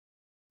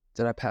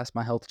Did I pass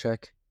my health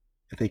check?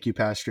 I think you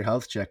passed your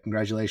health check.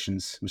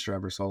 Congratulations, Mr.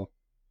 Eversole.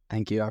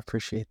 Thank you. I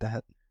appreciate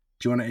that.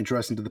 Do you want to intro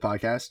us into the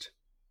podcast?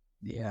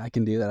 Yeah, I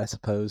can do that, I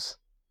suppose.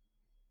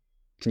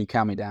 Can you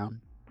count me down?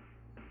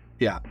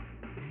 Yeah.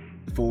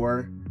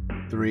 4,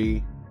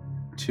 3,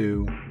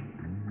 2,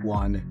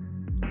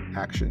 1,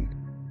 action.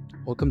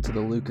 Welcome to the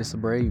Lucas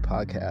Abreu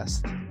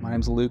podcast. My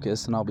name's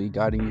Lucas, and I'll be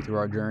guiding you through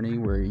our journey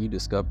where you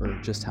discover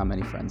just how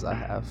many friends I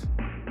have.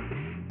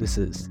 This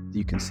is Do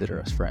You Consider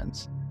Us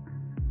Friends?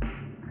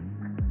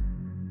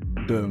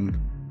 Boom.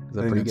 Is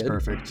I that think pretty that's good?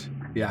 perfect.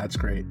 Yeah, it's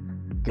great.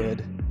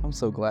 Good. I'm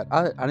so glad.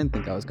 I didn't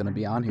think I was going to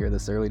be on here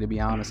this early, to be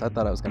honest. I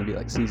thought I was going to be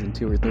like season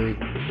 2 or 3.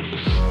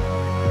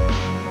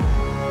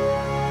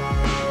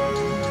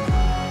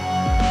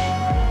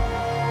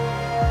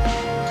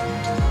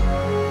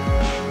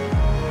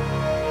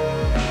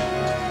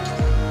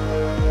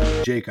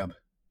 Jacob,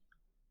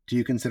 do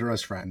you consider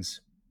us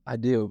friends? I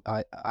do.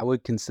 I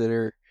would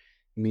consider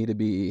me to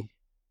be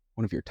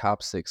one of your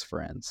top 6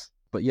 friends.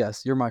 But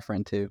yes, you're my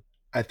friend too.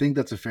 I think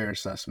that's a fair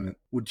assessment.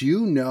 Would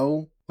you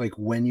know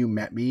when you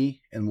met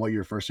me and what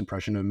your first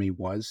impression of me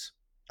was?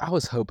 I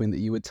was hoping that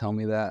you would tell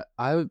me that.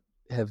 I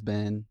have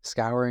been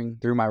scouring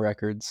through my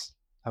records.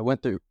 I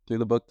went through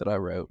the book that I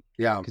wrote.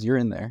 Yeah. Because you're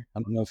in there.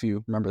 I don't know if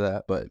you remember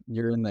that, but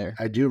you're in there.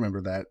 I do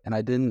remember that. And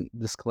I didn't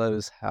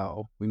disclose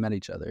how we met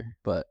each other.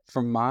 But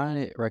from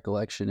my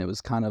recollection, it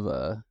was kind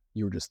of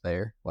you were just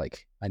there.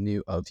 Like, I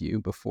knew of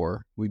you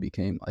before we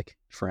became like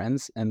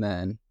friends. And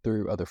then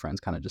through other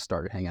friends, kind of just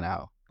started hanging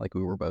out. Like,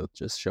 we were both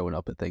just showing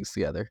up at things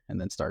together and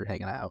then started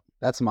hanging out.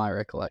 That's my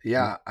recollection.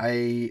 Yeah,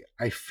 I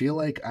feel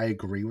like I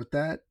agree with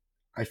that.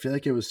 I feel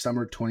like it was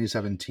summer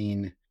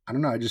 2017. I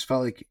don't know. I just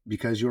felt like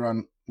because you were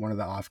on one of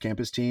the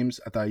off-campus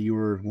teams, I thought you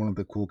were one of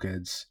the cool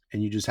kids,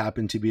 and you just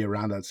happened to be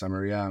around that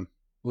summer. Yeah.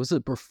 Was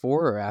it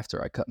before or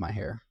after I cut my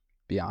hair?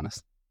 Be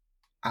honest.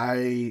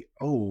 I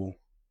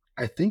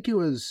think it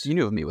was. You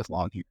knew of me with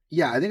long hair.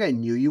 Yeah, I think I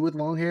knew you with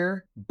long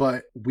hair,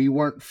 but we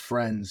weren't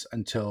friends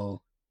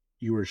until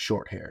you were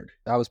short-haired.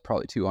 I was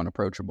probably too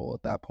unapproachable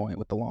at that point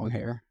with the long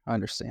hair. I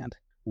understand.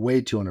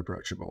 Way too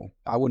unapproachable.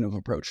 I wouldn't have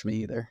approached me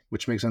either.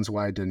 Which makes sense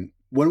why I didn't.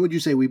 When would you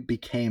say we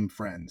became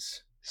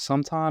friends?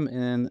 Sometime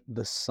in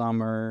the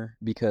summer,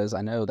 because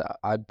I know that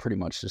I pretty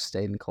much just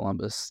stayed in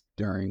Columbus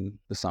during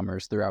the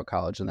summers throughout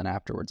college, and then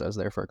afterwards I was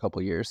there for a couple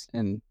of years,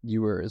 and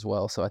you were as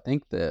well. So I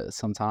think that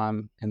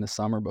sometime in the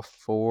summer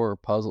before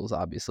puzzles,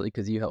 obviously,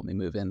 because you helped me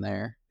move in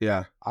there.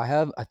 Yeah.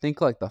 I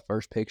think like the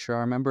first picture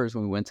I remember is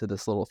when we went to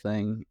this little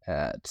thing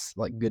at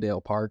like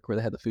Goodale Park where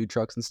they had the food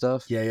trucks and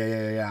stuff.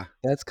 Yeah.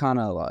 That's kind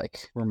of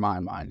like where my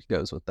mind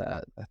goes with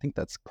that. I think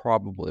that's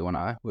probably when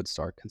I would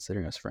start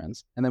considering us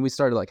friends. And then we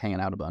started like hanging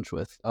out a bunch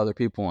with other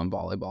people in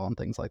volleyball and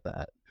things like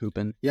that.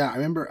 Hooping. Yeah, I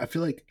remember, I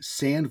feel like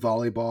sand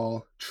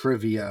volleyball,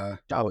 trivia,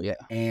 Oh, yeah.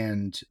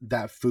 and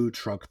that food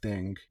truck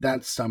thing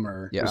that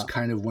summer Yeah. was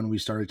kind of when we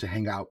started to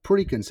hang out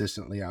pretty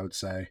consistently, I would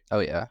say. Oh,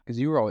 yeah. Because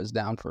you were always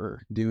down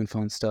for doing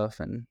fun stuff,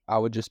 and I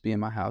would just be in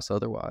my house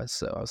otherwise.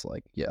 So I was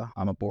like, yeah,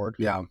 I'm aboard.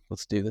 Yeah.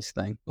 Let's do this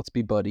thing. Let's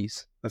be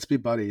buddies. Let's be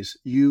buddies.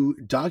 You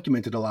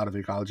documented a lot of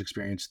your college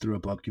experience through a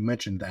book. You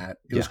mentioned that.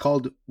 It was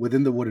called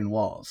Within the Wooden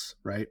Walls,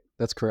 right?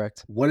 That's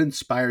correct. What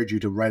inspired you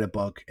to write a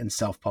book and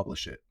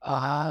self-publish it?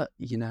 I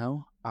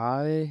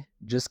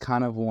just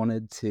kind of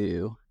wanted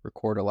to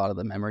record a lot of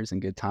the memories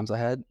and good times I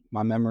had.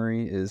 My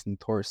memory is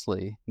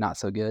notoriously not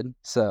so good.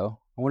 So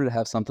I wanted to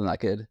have something I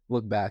could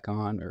look back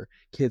on, or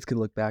kids could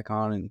look back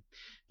on, and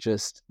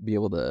just be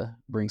able to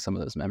bring some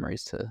of those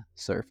memories to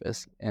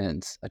surface.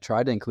 And I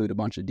tried to include a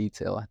bunch of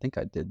detail. I think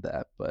I did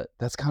that, but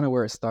that's kind of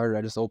where it started.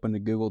 I just opened a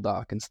Google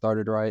Doc and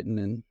started writing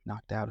and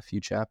knocked out a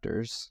few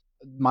chapters.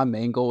 My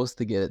main goal was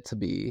to get it to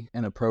be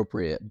an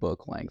appropriate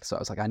book length. So I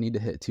was like, I need to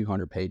hit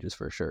 200 pages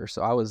for sure.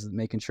 So I was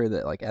making sure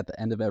that like at the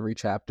end of every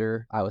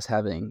chapter, I was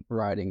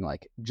writing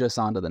like just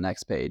onto the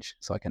next page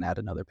so I can add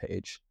another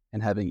page,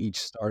 and having each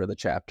start of the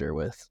chapter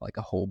with like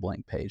a whole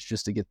blank page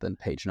just to get the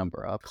page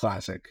number up.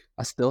 Classic.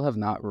 I still have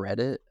not read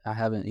it. I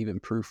haven't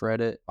even proofread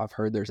it. I've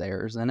heard there's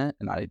errors in it,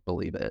 and I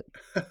believe it.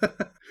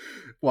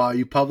 Wow,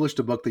 you published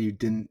a book that you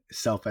didn't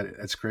self-edit.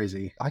 That's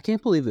crazy. I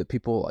can't believe that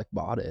people like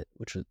bought it,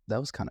 that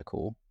was kind of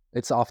cool.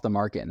 It's off the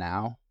market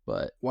now,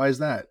 but why is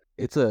that?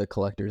 It's a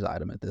collector's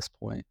item at this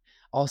point.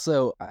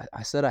 Also,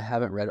 I said I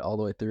haven't read it all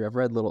the way through. I've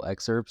read little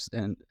excerpts,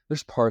 and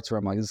there's parts where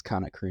I'm like, this is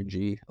kind of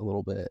cringy a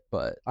little bit,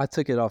 but I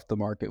took it off the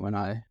market when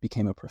I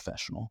became a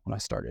professional, when I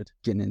started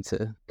getting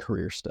into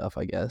career stuff,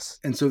 I guess.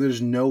 And so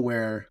there's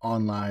nowhere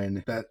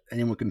online that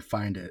anyone can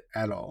find it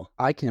at all.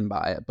 I can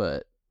buy it,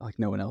 but like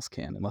no one else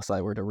can unless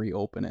I were to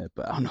reopen it,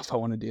 but I don't know if I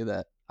want to do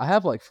that. I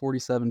have like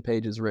 47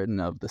 pages written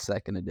of the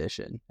second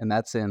edition, and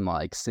that's in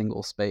like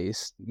single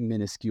space,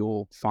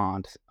 minuscule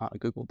font on a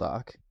Google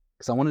Doc.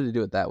 Because I wanted to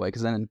do it that way,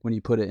 because then when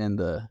you put it in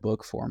the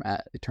book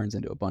format, it turns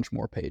into a bunch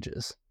more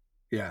pages.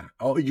 Yeah.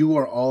 Oh, you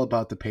are all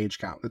about the page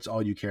count. That's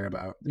all you care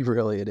about.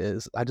 Really, it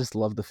is. I just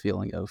love the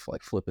feeling of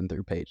like flipping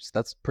through pages.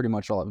 That's pretty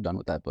much all I've done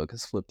with that book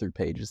is flip through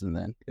pages. And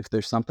then if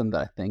there's something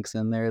that I think's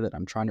in there that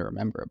I'm trying to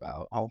remember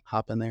about, I'll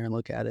hop in there and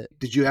look at it.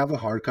 Did you have a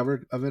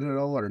hardcover of it at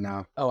all or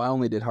no? Oh, I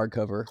only did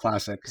hardcover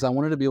Classic. because I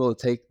wanted to be able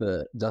to take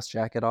the dust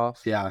jacket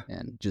off Yeah.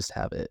 and just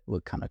have it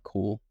look kind of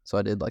cool. So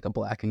I did like a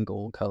black and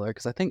gold color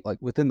because I think like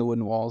within the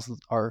wooden walls,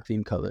 our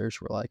theme colors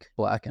were like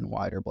black and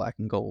white or black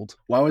and gold.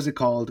 Why was it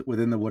called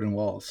Within the Wooden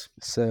Walls?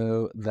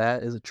 So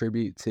that is a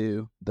tribute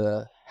to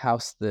the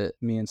house that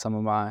me and some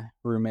of my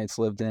roommates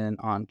lived in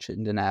on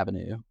Chittenden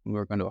Avenue when we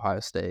were going to Ohio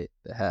State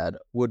that had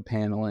wood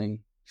paneling,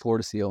 floor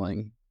to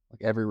ceiling,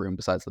 like every room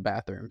besides the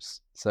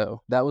bathrooms.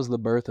 So that was the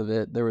birth of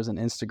it. There was an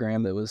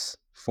Instagram that was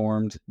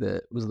formed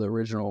that was the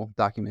original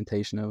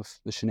documentation of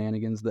the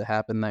shenanigans that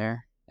happened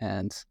there.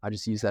 And I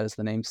just used that as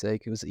the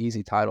namesake. It was an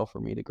easy title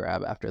for me to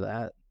grab after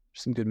that.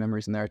 Some good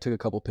memories in there. I took a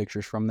couple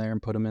pictures from there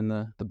and put them in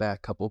the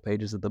back couple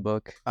pages of the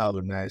book. Oh,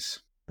 nice.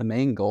 The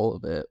main goal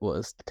of it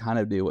was to kind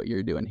of do what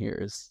you're doing here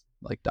is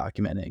like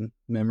documenting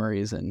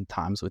memories and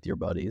times with your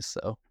buddies.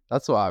 So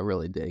that's why I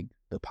really dig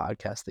the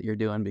podcast that you're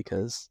doing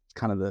because it's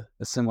kind of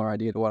a similar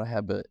idea to what I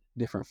have, but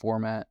different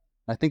format.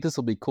 I think this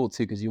will be cool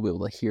too because you'll be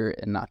able to hear it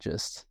and not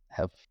just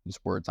have just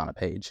words on a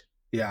page.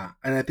 Yeah.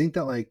 And I think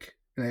that like,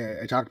 and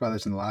I talked about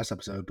this in the last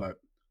episode, but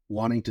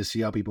wanting to see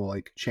how people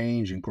like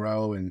change and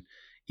grow and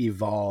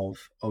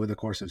evolve over the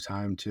course of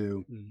time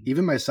too,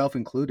 even myself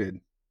included.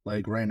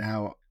 Like right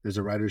now, there's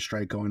a writer's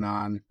strike going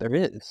on. There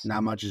is.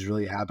 Not much is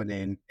really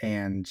happening.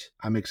 And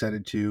I'm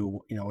excited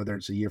to, whether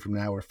it's a year from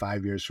now or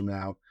 5 years from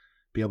now,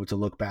 be able to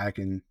look back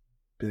and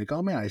be like,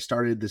 oh man, I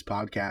started this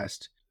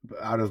podcast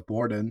out of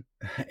boredom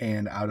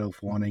and out of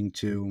wanting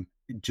to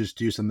just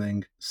do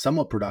something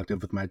somewhat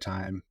productive with my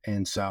time.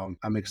 And so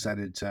I'm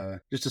excited to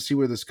just to see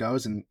where this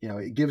goes. And,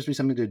 it gives me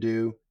something to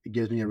do. It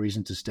gives me a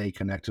reason to stay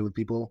connected with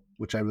people,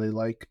 which I really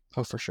like.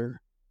 Oh, for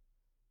sure.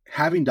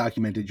 Having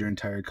documented your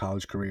entire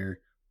college career,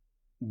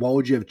 what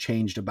would you have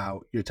changed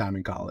about your time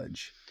in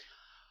college?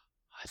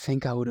 I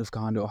think I would have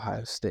gone to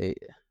Ohio State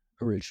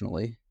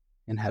originally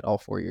and had all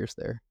 4 years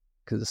there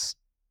because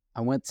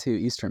I went to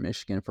Eastern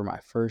Michigan for my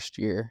first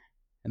year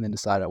and then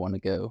decided I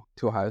wanted to go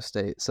to Ohio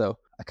State. So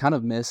I kind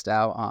of missed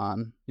out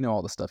on,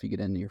 all the stuff you get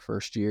into your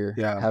first year,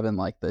 Yeah. having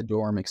like the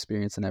dorm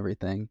experience and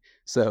everything.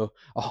 So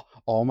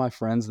all my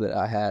friends that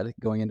I had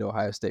going into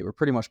Ohio State were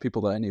pretty much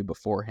people that I knew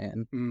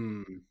beforehand.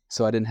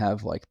 So I didn't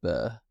have like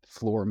the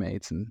floor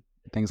mates and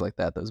things like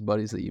that, those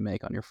buddies that you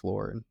make on your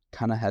floor, and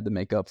kind of had to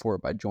make up for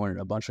it by joining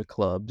a bunch of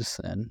clubs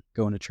and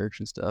going to church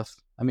and stuff.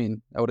 I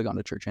mean, I would have gone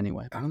to church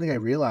anyway. I don't think I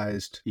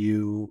realized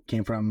you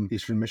came from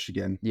Eastern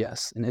Michigan.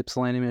 Yes, in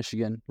Ypsilanti,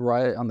 Michigan,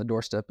 right on the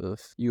doorstep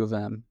of U of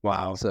M.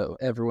 Wow. So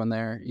everyone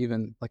there,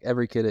 even like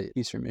every kid at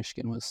Eastern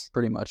Michigan was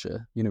pretty much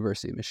a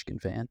University of Michigan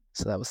fan.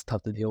 So that was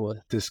tough to deal with.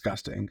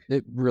 Disgusting.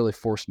 It really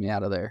forced me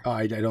out of there. Oh,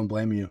 I don't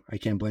blame you. I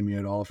can't blame you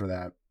at all for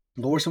that.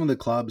 What were some of the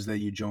clubs that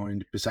you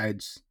joined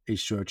besides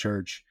H2O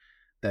Church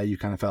that you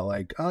kind of felt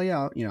like, oh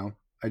yeah,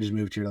 I just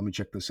moved here. Let me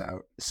check this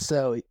out.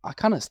 So I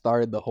kind of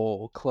started the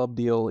whole club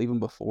deal even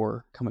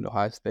before coming to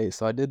Ohio State.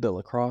 So I did the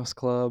lacrosse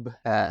club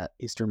at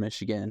Eastern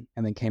Michigan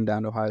and then came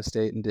down to Ohio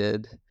State and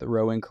did the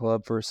rowing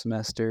club for a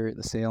semester,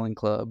 the sailing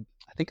club.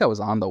 I think I was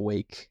on the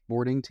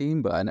wakeboarding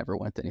team, but I never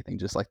went to anything,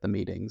 just like the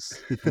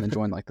meetings, and then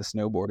joined like the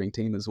snowboarding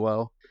team as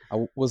well.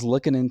 I was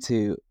looking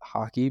into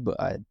hockey, but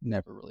I had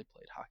never really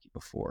played hockey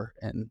before.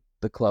 And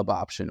the club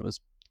option was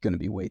going to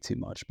be way too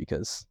much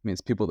because it's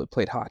people that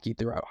played hockey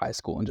throughout high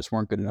school and just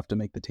weren't good enough to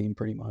make the team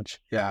pretty much.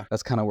 Yeah.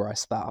 That's kind of where I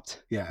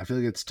stopped. Yeah. I feel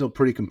like it's still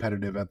pretty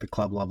competitive at the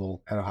club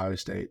level at Ohio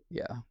State.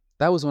 Yeah.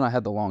 That was when I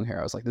had the long hair.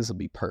 I was like, this will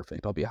be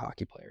perfect. I'll be a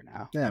hockey player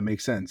now. Yeah, it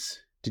makes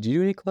sense. Did you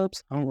do any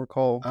clubs? I don't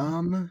recall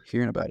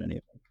hearing about any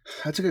of them.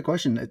 That's a good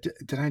question.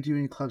 Did I do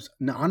any clubs?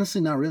 No,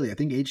 honestly, not really. I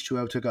think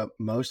H2O took up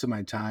most of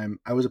my time.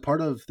 I was a part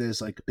of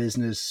this like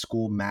business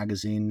school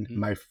magazine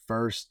my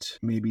first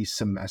maybe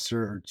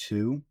semester or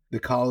two. The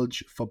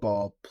college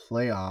football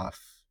playoff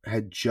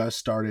had just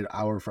started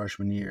our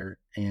freshman year.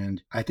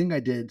 And I think I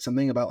did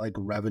something about like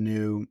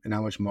revenue and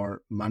how much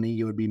more money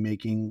you would be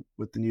making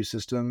with the new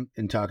system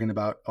and talking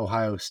about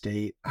Ohio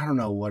State. I don't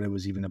know what it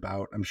was even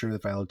about. I'm sure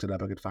if I looked it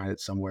up, I could find it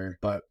somewhere.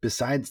 But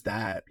besides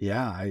that,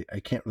 yeah, I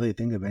can't really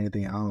think of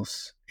anything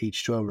else.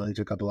 H2O really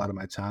took up a lot of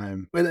my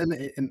time, but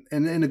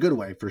in a good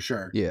way, for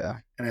sure. Yeah.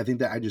 And I think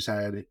that I just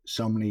had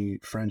so many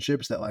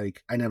friendships that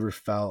like I never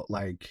felt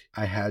like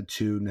I had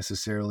to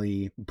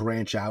necessarily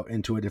branch out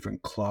into a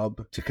different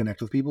club to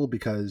connect with people,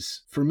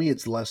 because for me,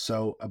 it's less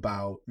so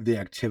about the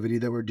activity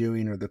that we're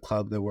doing or the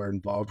club that we're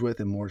involved with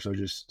and more so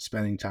just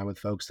spending time with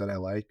folks that I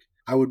like.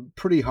 I would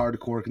pretty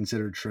hardcore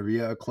consider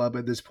trivia a club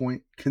at this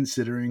point,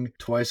 considering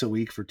twice a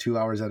week for 2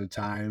 hours at a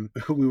time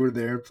we were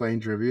there playing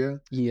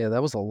trivia. Yeah,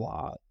 that was a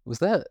lot. Was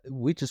that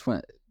we just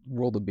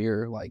rolled a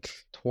beer like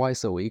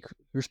twice a week?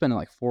 We were spending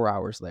like 4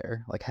 hours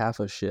there, like half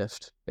a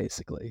shift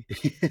basically.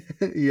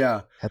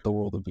 Yeah. At the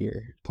World of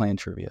Beer playing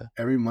trivia.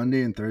 Every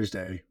Monday and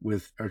Thursday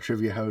with our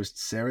trivia host,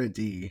 Sarah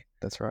D.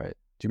 That's right.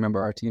 Do you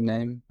remember our team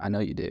name? I know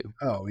you do.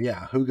 Oh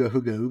yeah, Huga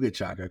Huga Uga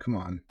Chaka. Come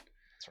on.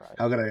 That's right.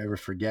 How could I ever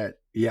forget?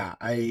 Yeah,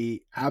 I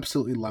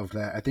absolutely love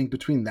that. I think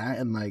between that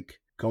and like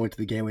going to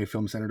the Gateway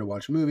Film Center to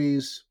watch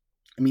movies,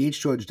 I mean,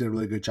 H. George did a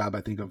really good job,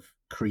 I think, of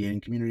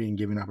creating community and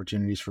giving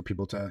opportunities for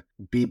people to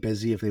be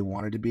busy if they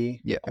wanted to be.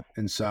 Yeah.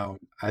 And so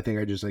I think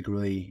I just like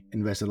really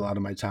invested a lot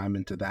of my time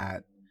into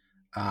that.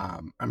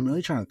 I'm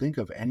really trying to think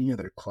of any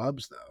other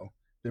clubs though.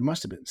 There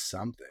must have been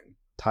something.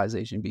 Ty's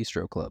Asian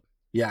Bistro Club.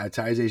 Yeah,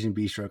 Ty's Asian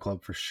Bistro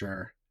Club for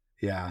sure.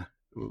 Yeah,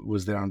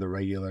 was there on the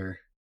regular.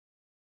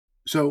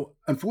 So,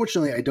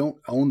 unfortunately, I don't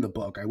own the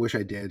book. I wish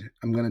I did.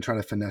 I'm going to try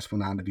to finesse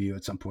one out of you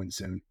at some point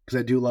soon because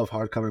I do love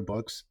hardcover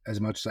books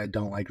as much as I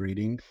don't like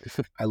reading.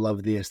 I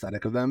love the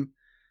aesthetic of them.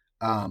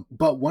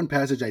 But one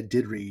passage I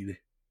did read,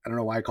 I don't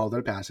know why I called it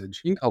a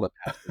passage. You can call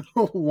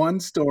it One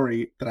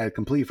story that I had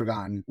completely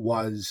forgotten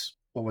was,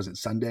 what was it,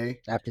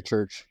 Sunday? after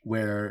church.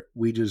 Where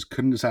we just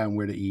couldn't decide on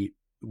where to eat.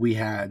 We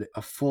had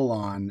a full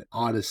on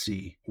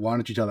odyssey. Why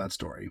don't you tell that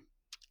story?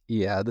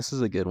 Yeah, this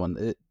is a good one.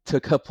 It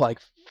took up like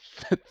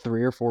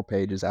 3 or 4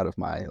 pages out of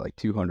my like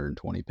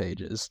 220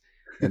 pages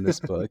in this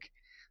book.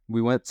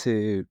 We went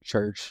to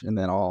church and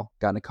then all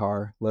got in a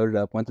car, loaded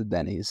up, went to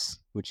Denny's,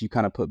 which you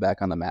kind of put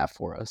back on the map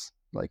for us.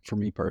 Like for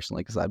me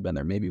personally, because I'd been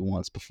there maybe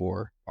once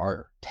before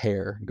our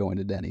tear going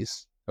to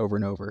Denny's over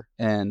and over.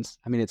 And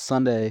I mean, it's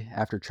Sunday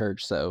after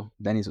church, so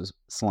Denny's was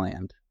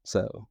slammed.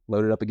 So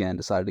loaded up again,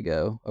 decided to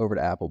go over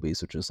to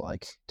Applebee's, which is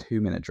like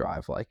 2-minute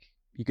drive. Like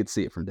you could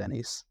see it from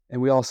Denny's. And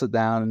we all sit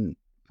down and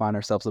find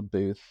ourselves a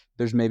booth.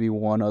 There's maybe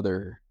one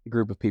other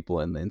group of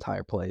people in the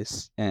entire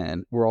place,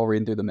 and we're all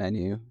reading through the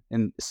menu.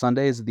 And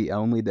Sunday is the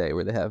only day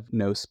where they have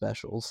no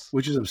specials,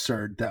 Which is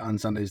absurd that on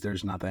Sundays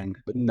there's nothing.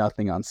 but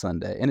nothing on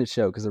Sunday. And it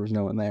showed because there was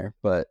no one there.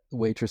 But the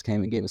waitress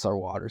came and gave us our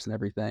waters and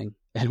everything.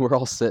 And we're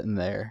all sitting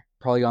there,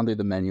 probably gone through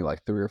the menu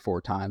like 3 or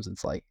 4 times.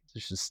 It's like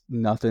there's just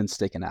nothing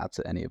sticking out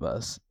to any of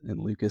us. And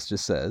Lucas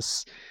just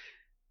says,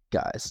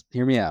 "Guys,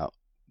 hear me out.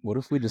 What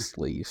if we just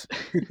leave?"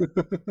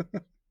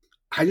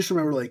 I just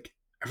remember, like,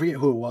 I forget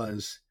who it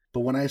was, but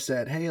when I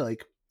said, hey,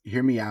 like,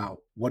 hear me out,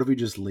 what if we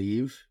just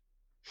leave?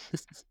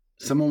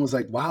 Someone was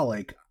like, wow,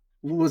 like,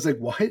 was like,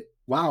 what?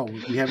 Wow,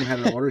 we haven't had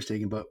our orders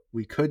taken, but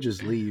we could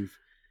just leave.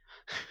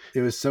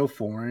 It was so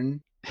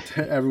foreign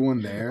to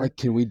everyone there. Like,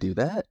 can we do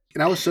that?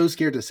 And I was so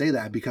scared to say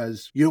that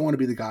because you don't want to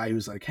be the guy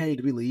who's like, hey,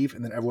 did we leave?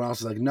 And then everyone else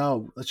is like,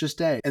 no, let's just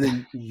stay. And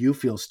then you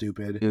feel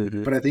stupid.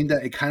 Mhm. But I think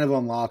that it kind of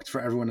unlocked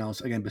for everyone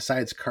else, again,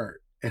 besides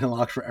Kurt, it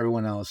unlocked for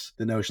everyone else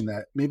the notion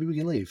that maybe we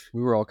can leave.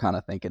 We were all kind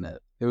of thinking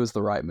it. It was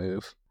the right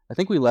move. I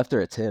think we left her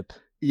a tip.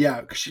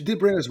 Yeah, 'cause she did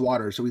bring us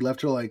water, so we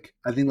left her like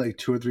I think like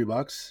 $2 or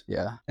 $3.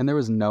 Yeah. And there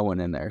was no one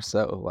in there.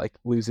 So, like,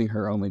 losing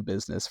her only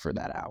business for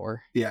that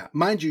hour. Yeah,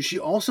 mind you, she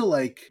also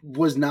like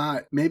was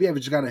not. Maybe I've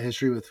just got a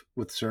history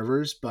with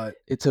servers, but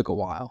It took a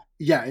while.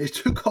 yeah, it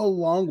took a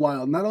long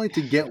while not only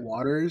to get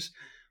waters,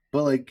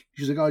 but like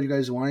she's like, "Oh, do you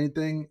guys want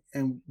anything?"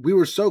 And we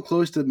were so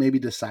close to maybe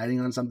deciding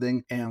on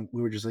something, and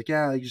we were just like,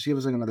 "Yeah, like, just give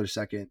us like another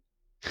second."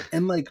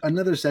 And like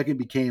another second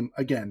became,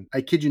 again,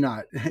 I kid you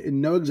not,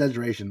 no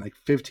exaggeration, like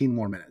 15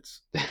 more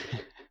minutes.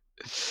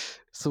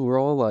 So we're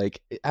all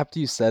like, after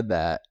you said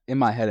that, in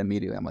my head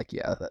immediately, I'm like,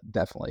 yeah,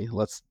 definitely.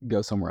 Let's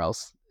go somewhere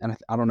else. And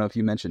I don't know if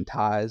you mentioned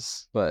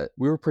ties, but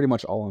we were pretty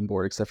much all on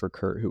board except for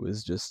Kurt, who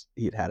was just,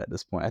 he'd had at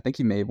this point. I think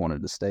he may have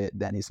wanted to stay at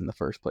Denny's in the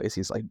first place.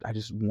 He's like, I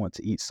just want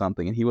to eat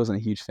something. And he wasn't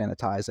a huge fan of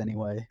ties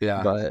anyway.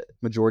 Yeah. But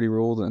majority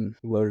ruled and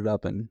loaded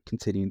up and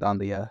continued on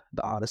the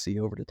Odyssey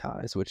over to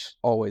ties, which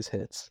always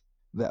hits.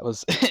 That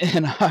was,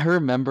 and I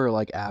remember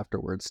like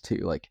afterwards too,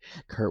 like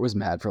Kurt was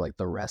mad for like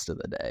the rest of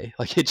the day.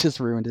 Like it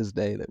just ruined his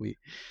day that we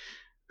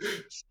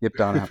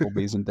skipped on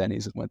Applebee's and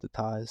Denny's and went to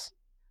Ties.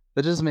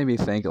 That just made me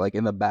think, like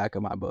in the back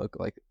of my book,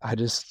 like I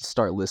just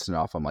start listing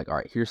off. I'm like, all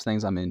right, here's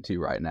things I'm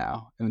into right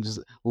now, and just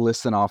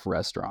listing off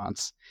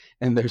restaurants.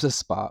 And there's a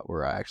spot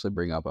where I actually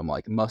bring up, I'm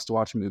like,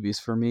 must-watch movies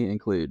for me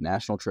include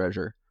National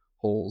Treasure,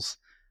 Holes,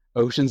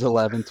 Ocean's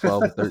 11,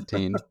 12,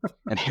 13,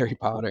 and Harry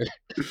Potter.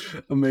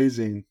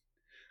 Amazing.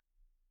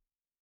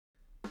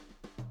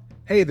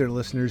 Hey there,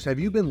 listeners. Have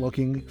you been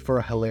looking for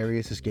a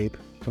hilarious escape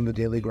from the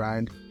daily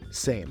grind?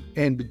 Same.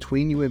 And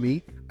between you and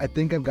me, I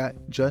think I've got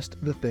just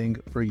the thing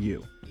for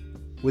you.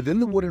 Within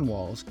the Wooden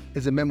Walls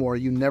is a memoir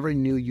you never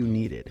knew you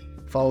needed,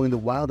 following the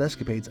wild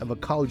escapades of a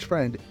college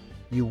friend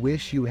you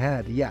wish you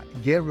had. Yeah,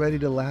 get ready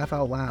to laugh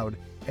out loud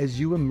as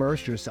you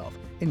immerse yourself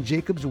in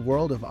Jacob's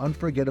world of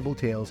unforgettable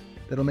tales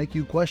that'll make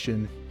you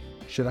question,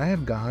 should I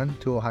have gone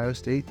to Ohio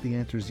State? The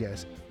answer is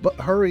yes. But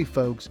hurry,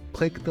 folks.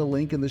 Click the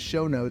link in the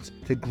show notes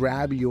to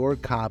grab your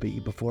copy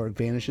before it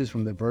vanishes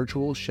from the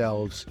virtual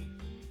shelves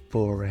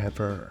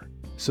forever.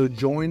 So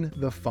join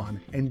the fun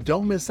and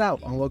don't miss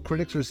out on what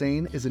critics are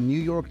saying is a New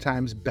York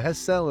Times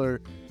bestseller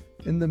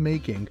in the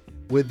making.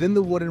 Within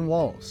the Wooden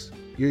Walls,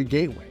 your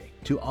gateway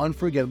to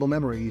unforgettable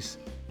memories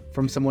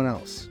from someone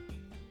else.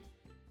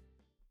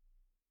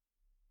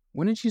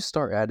 When did you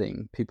start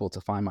adding people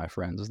to Find My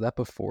Friends? Was that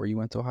before you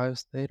went to Ohio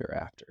State or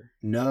after?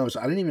 No,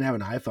 so I didn't even have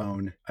an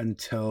iPhone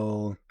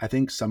until I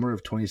think summer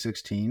of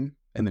 2016.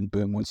 And then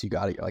boom, once you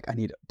got it, you're like, "I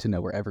need to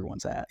know where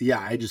everyone's at." Yeah,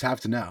 I just have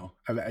to know.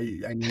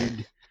 I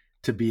need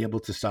to be able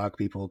to stalk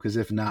people because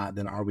if not,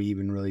 then are we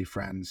even really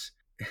friends?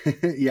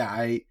 Yeah,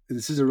 I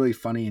this is a really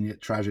funny and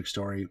yet tragic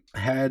story. I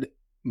had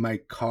my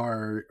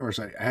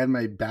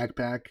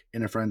backpack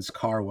in a friend's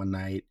car one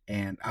night,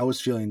 and I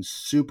was feeling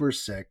super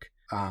sick.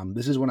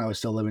 This is when I was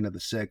still living at the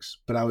six,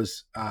 but I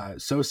was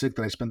so sick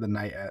that I spent the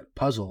night at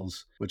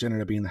Puzzles, which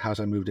ended up being the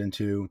house I moved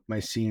into my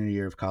senior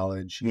year of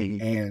college.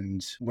 Mhm.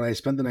 And when I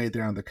spent the night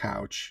there on the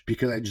couch,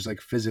 because I just like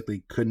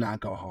physically could not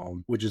go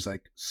home, which is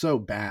like so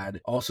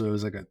bad. Also, it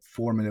was like a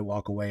 4 minute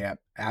walk away at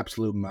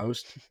absolute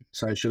most.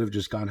 So I should have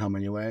just gone home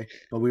anyway.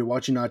 But we were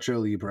watching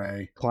Nacho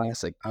Libre.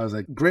 Classic. I was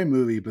like, great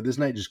movie, but this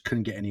night just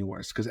couldn't get any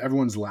worse because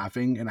everyone's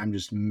laughing and I'm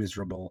just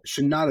miserable.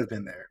 Should not have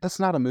been there. That's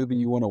not a movie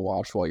you wanna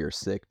watch while you're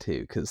sick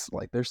too, because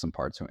like, there's some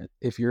parts where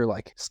if your,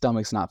 like,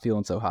 stomach's not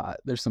feeling so hot,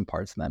 there's some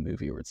parts in that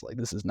movie where it's like,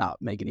 "This is not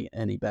making it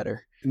any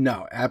better."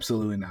 No,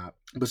 absolutely not.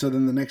 But so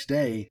then the next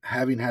day,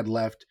 having had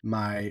left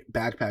my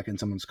backpack in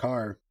someone's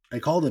car, I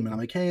called them and I'm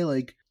like, hey,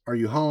 like, are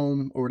you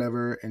home or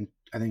whatever? And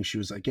I think she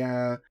was like,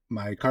 yeah,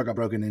 my car got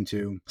broken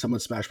into. Someone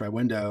smashed my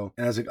window.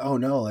 And I was like, oh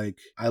no, like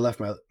I left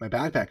my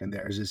backpack in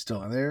there. Is it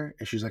still in there?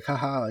 And she's like,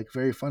 haha, like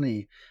very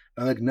funny.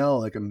 And I'm like, no,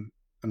 like I'm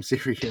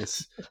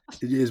serious.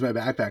 Is my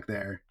backpack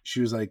there? She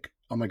was like,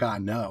 oh my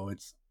God, no,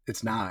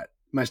 it's not.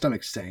 My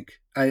stomach sank.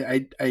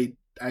 I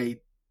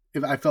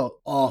if I felt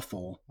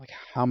awful. Like,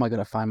 how am I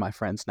gonna find my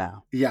friends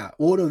now? Yeah.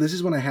 Well, no, this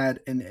is when I had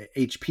an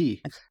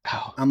HP.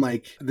 Oh, I'm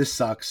like, this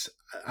sucks.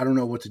 I don't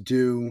know what to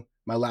do.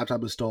 My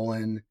laptop is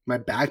stolen. My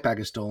backpack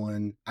is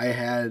stolen. I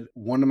had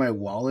one of my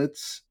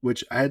wallets,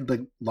 which I had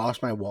like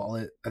lost my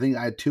wallet. I think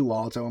I had two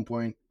wallets at one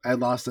point. I had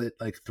lost it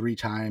like three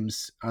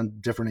times on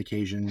different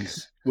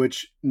occasions,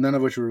 which none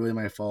of which were really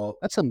my fault.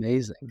 that's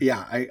amazing.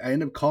 Yeah, I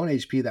ended up calling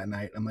HP that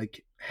night. I'm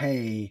like,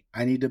 hey,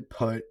 I need to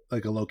put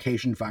like a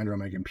location finder on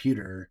my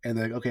computer. And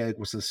they're like, okay, like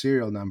what's the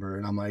serial number?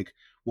 And I'm like,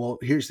 well,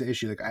 here's the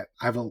issue. Like I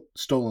have a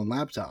stolen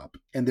laptop.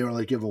 And they were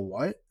like, you have a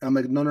what? I'm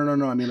like, no, no, no,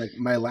 no. I mean, like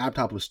my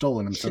laptop was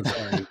stolen. I'm so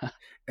sorry.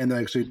 And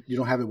they're like, so you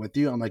don't have it with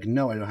you? I'm like,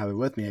 no, I don't have it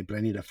with me, but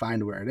I need to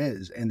find where it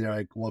is. And they're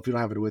like, well, if you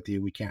don't have it with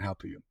you, we can't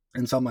help you.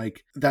 And so I'm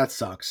like, that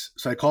sucks.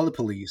 So I call the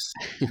police,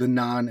 the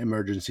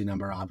non-emergency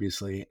number,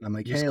 obviously. And I'm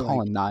like, Just hey, like,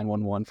 calling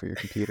 911 for your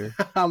computer.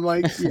 I'm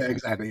like, yeah,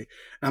 exactly.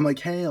 I'm like,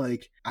 hey,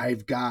 like,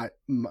 I've got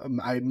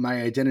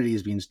my identity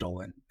is being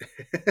stolen.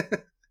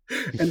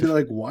 And they're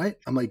like, what?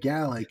 I'm like,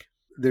 yeah, like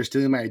they're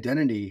stealing my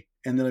identity.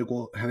 And they're like,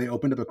 well, have they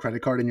opened up a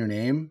credit card in your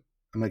name?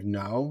 I'm like,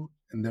 no.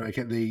 And they're like,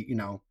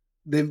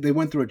 they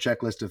went through a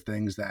checklist of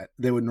things that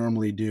they would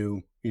normally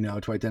do,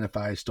 to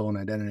identify stolen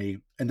identity.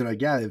 And they're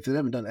like, yeah, if they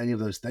haven't done any of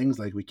those things,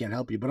 like we can't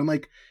help you. But I'm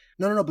like,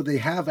 no, no, no, but they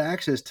have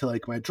access to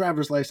like my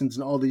driver's license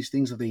and all these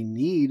things that they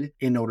need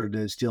in order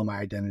to steal my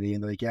identity.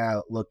 And they're like, yeah,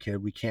 look,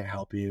 kid, we can't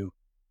help you.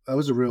 That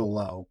was a real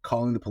low.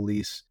 Calling the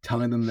police,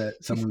 telling them that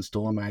someone's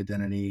stolen my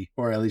identity,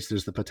 or at least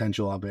there's the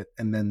potential of it,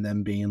 and then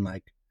them being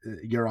like,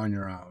 you're on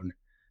your own.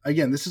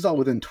 Again, this is all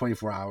within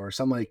 24 hours.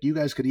 So I'm like, you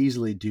guys could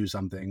easily do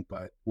something,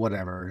 but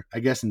whatever.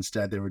 I guess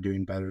instead they were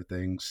doing better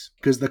things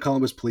because the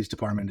Columbus Police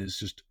Department is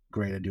just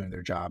great at doing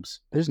their jobs.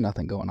 There's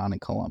nothing going on in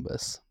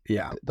Columbus.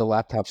 Yeah, The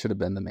laptop should have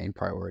been the main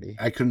priority.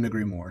 I couldn't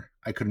agree more.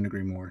 I couldn't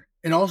agree more.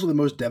 And also, the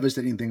most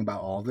devastating thing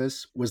about all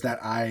this was that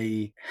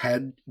I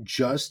had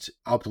just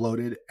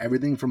uploaded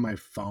everything from my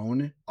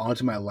phone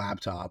onto my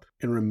laptop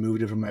and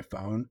removed it from my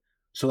phone.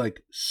 So,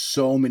 like,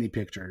 so many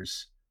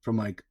pictures from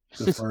like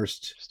the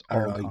first, Just I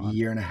don't all know, like gone.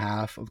 year and a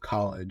half of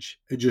college.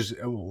 It just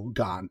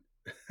gone.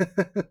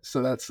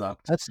 So that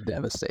sucked. That's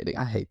devastating.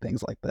 I hate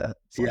things like that.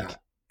 It's Yeah. like,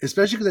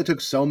 Especially because I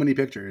took so many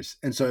pictures.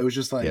 And so it was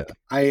just yeah,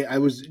 like I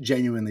was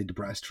genuinely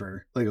depressed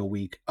for like a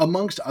week,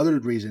 amongst other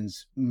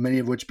reasons, many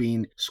of which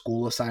being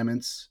school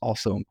assignments.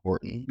 also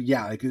important.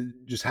 Yeah, like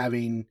just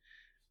having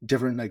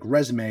different like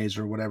resumes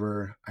or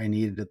whatever I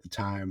needed at the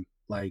time.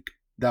 Like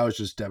that was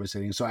just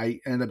devastating. So I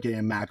ended up getting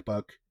a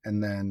MacBook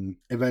and then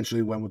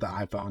eventually went with the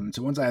iPhone. And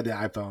so once I had the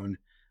iPhone,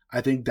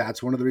 I think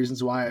that's one of the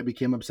reasons why I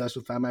became obsessed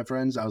with Find My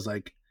Friends. I was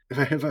like,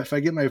 if I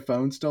get my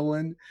phone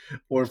stolen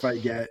or if I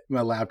get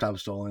my laptop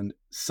stolen,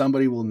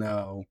 somebody will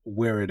know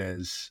where it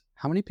is.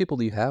 How many people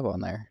do you have on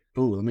there?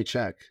 Ooh, let me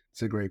check.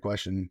 It's a great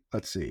question.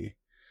 Let's see.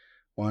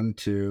 1,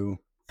 2,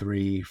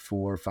 3,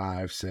 4,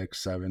 5,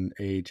 6, 7,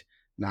 8,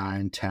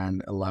 9,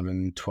 10,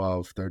 11,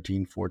 12,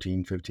 13,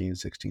 14, 15,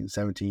 16,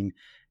 17,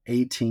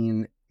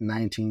 18,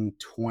 19,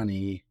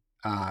 20.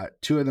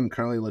 Two of them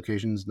currently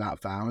locations not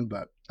found,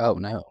 but Oh,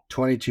 no.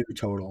 22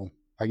 total.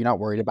 Are you not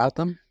worried about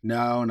them?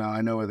 No, no,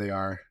 I know where they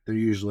are. They're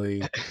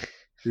usually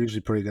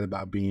pretty good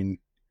about being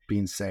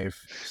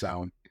safe.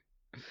 So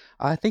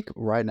I think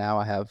right now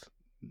I have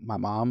my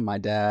mom, my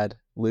dad,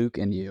 Luke,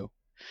 and you.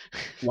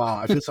 wow,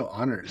 I feel so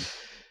honored.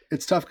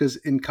 It's tough because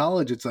in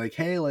college it's like,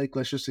 hey, like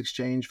let's just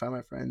exchange, find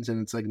my friends,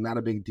 and it's like not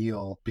a big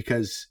deal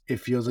because it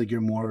feels like you're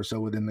more so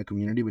within the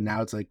community. But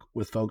now it's like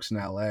with folks in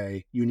LA,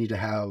 you need to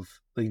have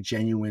like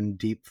genuine,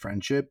 deep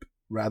friendship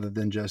rather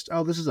than just,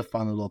 oh, this is a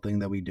fun little thing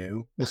that we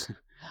do.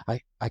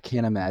 I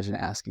can't imagine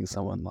asking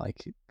someone,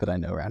 like, that I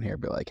know around here,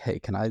 be like, "Hey,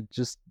 can I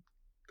just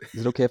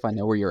is it okay if I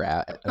know where you're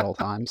at all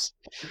times?"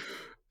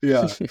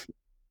 Yeah.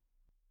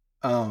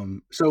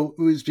 So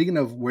speaking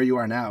of where you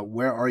are now,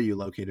 where are you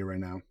located right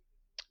now?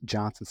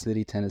 Johnson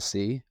City,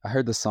 Tennessee. I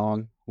heard the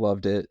song,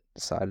 loved it,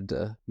 decided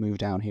to move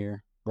down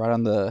here. Right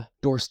on the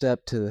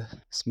doorstep to the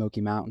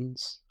Smoky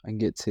Mountains. I can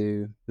get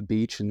to the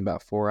beach in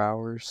about 4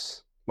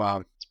 hours.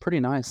 Wow. It's pretty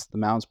nice. The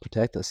mountains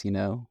protect us,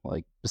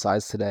 like,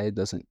 besides today, it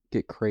doesn't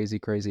get crazy,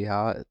 crazy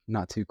hot,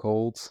 not too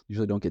cold.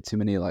 Usually don't get too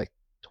many, like,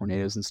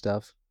 tornadoes and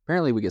stuff.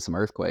 Apparently, we get some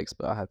earthquakes,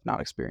 but I have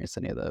not experienced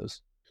any of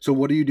those. So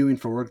what are you doing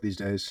for work these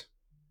days?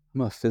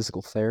 I'm a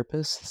physical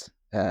therapist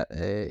at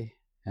an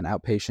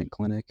outpatient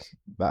clinic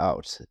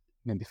about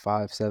maybe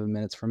 5, 7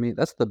 minutes from me.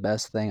 That's the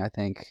best thing I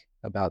think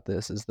about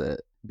this is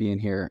that being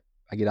here,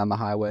 I get on the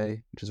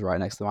highway, which is right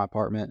next to my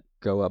apartment,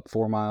 go up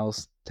 4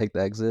 miles, take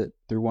the exit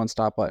through one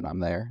stoplight, and I'm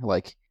there.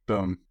 Like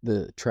Boom.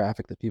 the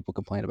traffic that people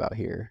complain about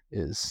here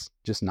is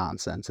just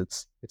nonsense.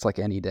 It's like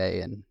any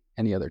day in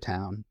any other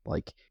town,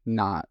 like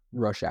not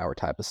rush hour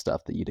type of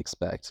stuff that you'd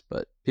expect,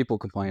 but people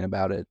complain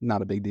about it.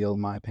 Not a big deal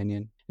in my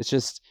opinion. It's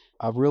just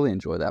I really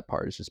enjoy that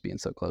part is just being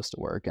so close to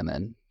work and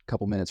then a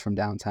couple minutes from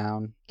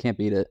downtown. Can't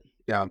beat it.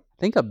 Yeah. I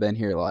think I've been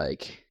here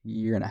like a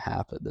year and a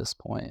half at this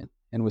point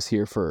and was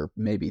here for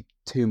maybe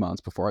 2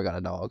 months before I got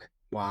a dog.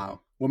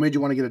 Wow. What made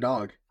you want to get a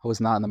dog? I was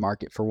not in the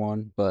market for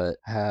one, but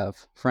I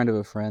have a friend of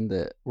a friend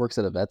that works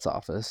at a vet's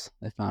office.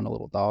 They found a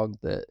little dog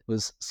that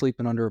was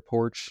sleeping under a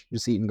porch,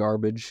 just eating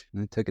garbage,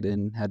 and they took it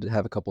in, had to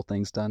have a couple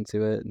things done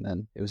to it, and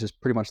then it was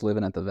just pretty much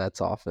living at the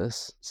vet's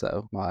office.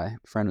 So my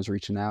friend was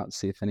reaching out to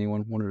see if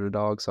anyone wanted a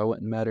dog, so I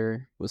went and met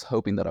her. Was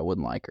hoping that I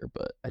wouldn't like her,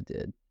 but I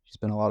did. She's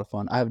been a lot of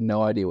fun. I have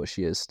no idea what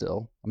she is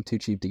still. I'm too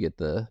cheap to get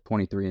the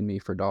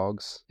 23andMe for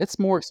dogs. It's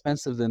more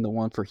expensive than the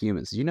one for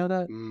humans. Did you know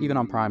that? Even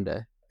on Mm. Prime Day.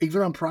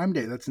 Even on Prime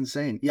Day, that's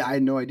insane. Yeah, I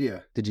had no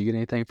idea. Did you get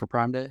anything for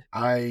Prime Day?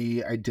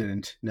 I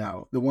didn't.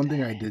 No. The one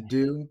thing I did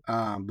do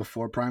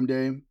before Prime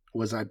Day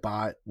was I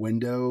bought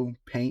window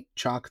paint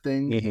chalk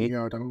thing. Mhm. You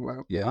know what I'm talking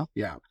about? Yeah.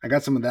 Yeah. I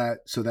got some of that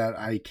so that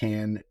I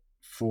can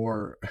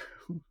for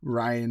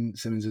Ryan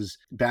Simmons's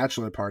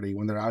bachelor party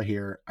when they're out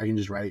here, I can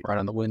just write Right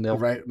on the window. I'll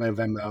write my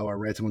Venmo or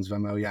write someone's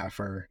Venmo, yeah,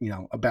 for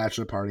a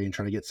bachelor party and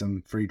try to get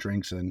some free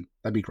drinks and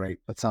that'd be great.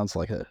 That sounds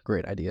like a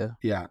great idea.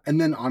 Yeah. And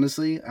then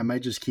honestly, I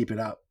might just keep it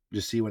up,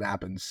 just see what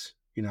happens.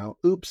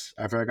 Oops,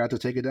 I forgot to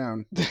take it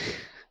down.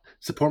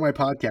 Support my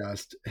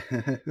podcast.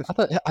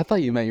 I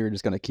thought you meant you were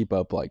just gonna keep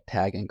up, like,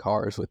 tagging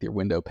cars with your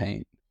window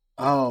paint,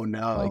 Oh like,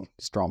 no.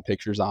 just drawing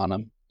pictures on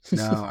them.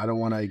 No, I don't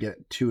want to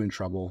get too in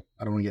trouble.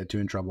 I don't want to get too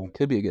in trouble.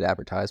 Could be a good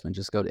advertisement,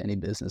 just go to any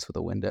business with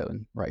a window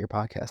and write your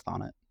podcast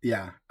on it.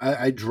 Yeah.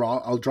 I'll draw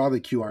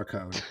the QR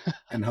code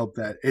and hope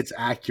that it's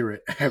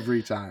accurate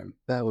every time.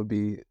 That would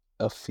be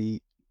a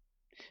feat.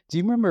 Do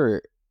you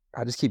remember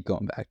I just keep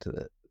going back to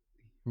the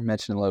we're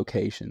mentioning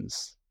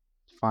locations,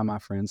 Find My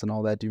Friends and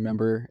all that. Do you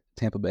remember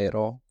Tampa Bay at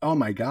all? Oh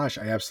my gosh,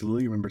 I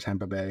absolutely remember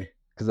Tampa Bay.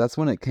 Because that's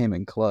when it came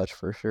in clutch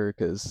for sure.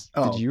 Because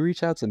did Oh, you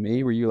reach out to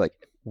me? Were you like,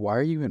 "Why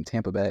are you in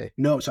Tampa Bay?"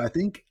 no, so I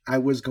think I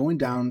was going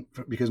down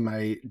because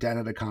my dad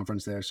had a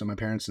conference there. So my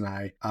parents and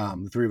I,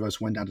 the three of us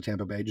went down to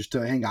Tampa Bay just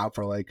to hang out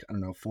for like, I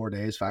don't know, 4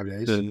 days, 5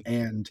 days. Mm.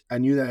 And I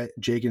knew that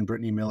Jake and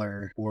Brittany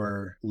Miller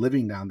were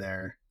living down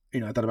there. I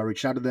thought about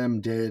reaching out to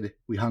them,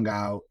 we hung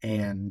out,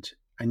 and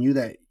I knew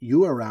that you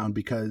were around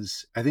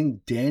because I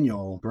think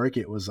Daniel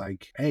Burkett was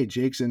like, hey,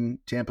 Jake's in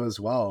Tampa as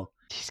well.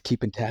 He's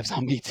keeping tabs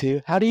on me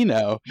too. How do you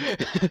know?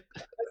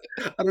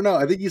 I don't know.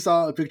 I think you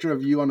saw a picture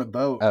of you on a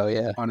boat Oh,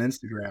 yeah. on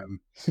Instagram.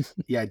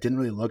 Yeah, I didn't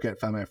really look at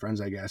Find My Friends,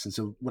 I guess. And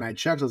so when I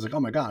checked, I was like, oh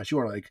my gosh, you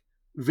are like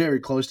very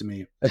close to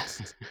me.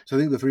 So I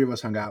think the three of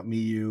us hung out, me,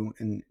 you,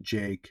 and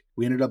Jake.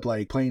 We ended up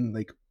like playing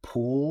like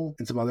pool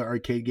and some other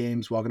arcade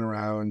games, walking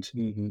around.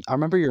 Mhm. I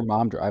remember your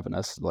mom driving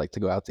us, like, to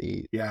go out to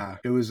eat. Yeah,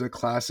 it was a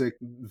classic,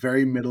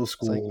 very middle It's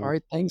like, school.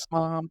 "Alright, thanks,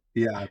 mom."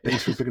 Yeah,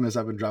 thanks for picking us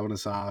up and dropping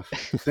us off.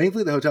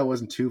 Thankfully, the hotel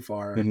wasn't too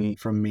far Mhm.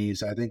 from me.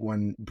 So I think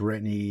when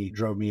Brittany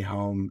drove me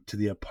home to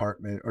the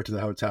apartment or to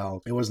the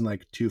hotel, it wasn't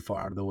like too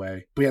far out of the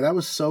way. But yeah, that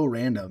was so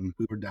random.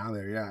 We were down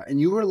there, yeah. And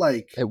you were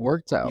like, It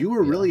worked out, you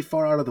were yeah. really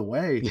far out of the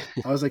way.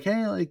 I was like,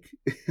 hey, like,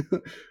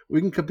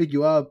 we can come pick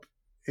you up.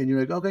 And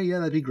you're like, okay, yeah,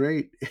 that'd be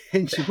great.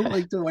 And you were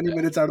like 20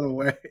 minutes out of the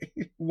way,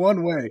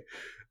 one way,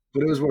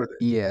 but it was worth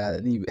it. Yeah,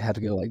 you had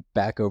to go, like,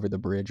 back over the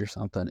bridge or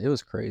something. It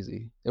was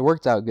crazy. It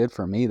worked out good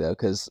for me, though,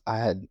 because I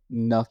had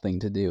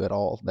nothing to do at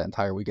all that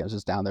entire weekend. I was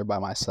just down there by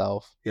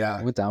myself. I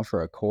Yeah. went down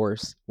for a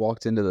course,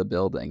 walked into the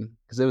building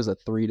because it was a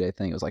 3-day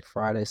thing. It was, like,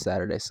 Friday,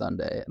 Saturday,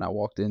 Sunday, and I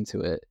walked into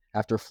it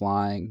after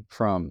flying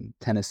from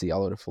Tennessee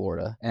all the way to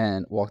Florida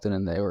and walked in,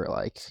 and they were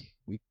like,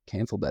 "We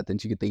canceled that.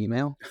 Didn't you get the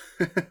email?"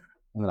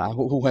 And then I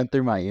went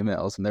through my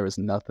emails and there was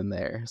nothing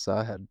there. So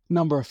I had a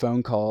number of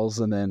phone calls,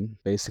 and then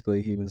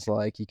basically he was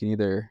like, "You can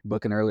either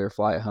book an earlier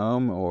flight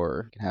home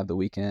or you can have the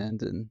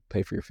weekend and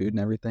pay for your food and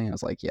everything." I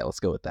was like, "Yeah, let's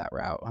go with that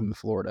route. I'm in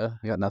Florida.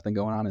 I got nothing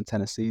going on in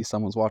Tennessee.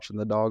 Someone's watching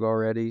the dog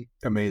already."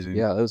 Amazing.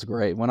 Yeah, it was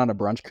great. Went on a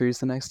brunch cruise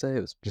the next day.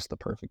 It was just the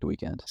perfect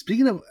weekend.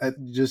 Speaking of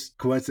just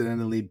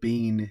coincidentally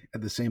being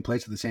at the same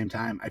place at the same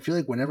time, I feel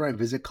like whenever I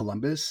visit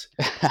Columbus,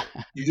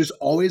 you just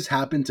always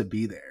happen to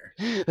be there.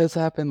 That's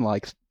happened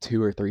like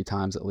 2 or 3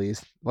 times at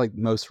least, like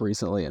most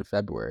recently in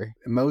February.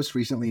 Most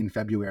recently in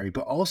February,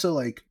 but also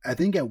like I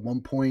think at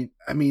one point,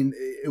 I mean,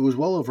 it was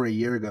well over a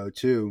year ago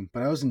too,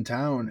 but I was in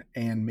town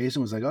and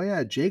Mason was like, "Oh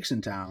yeah, Jake's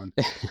in town."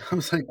 I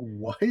was like,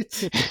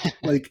 "What?"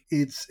 Like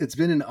it's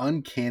been an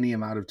uncanny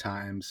amount of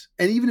times.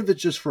 And even if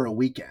it's just for a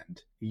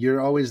weekend, you're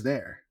always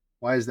there.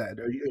 Why is that?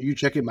 Are you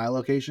checking my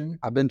location?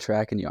 I've been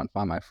tracking you on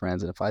Find My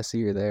Friends, and if I see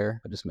you're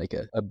there, I just make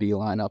a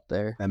beeline up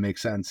there. That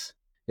makes sense.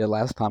 Yeah,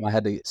 last time I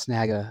had to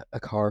snag a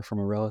car from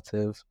a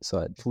relative, so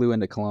I flew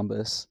into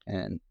Columbus,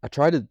 and I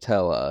tried to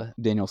tell,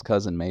 Daniel's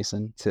cousin,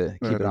 Mason, to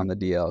keep it Uh, on the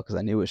DL because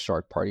I knew it was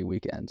Shark Party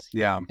weekend,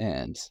 yeah.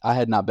 and I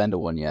had not been to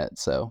one yet,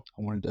 so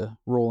I wanted to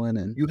roll in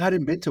and You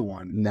hadn't been to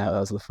one. no, that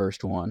was the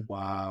first one.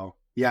 Wow.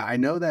 Yeah, I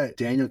know that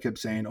Daniel kept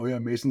saying, "Oh yeah,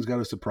 Mason's got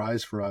a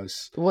surprise for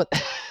us." What?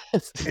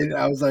 And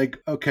I was like,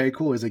 "Okay,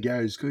 cool." He's like,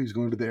 "Yeah, he's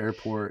going to the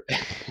airport."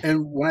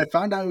 And when I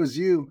found out it was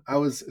you, I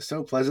was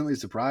so pleasantly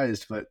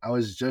surprised, but I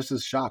was just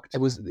as shocked.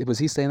 Was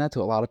he saying that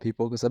to a lot of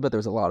people? Because I bet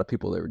there's a lot of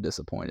people that were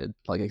disappointed,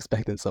 like,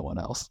 expecting someone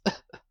else.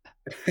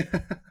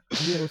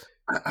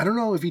 I don't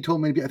know if he told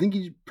maybe I think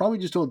he probably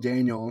just told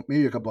Daniel,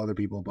 maybe a couple other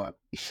people, but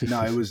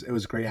no, it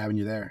was great having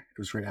you there. It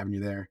was great having you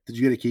there. Did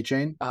you get a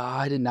keychain?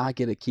 I did not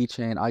get a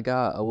keychain. I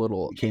got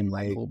You came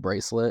late. little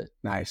bracelet.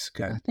 Nice, I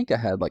good. think I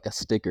had, like, a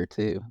sticker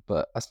too,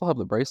 but I still have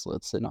the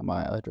bracelet sitting on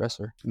my,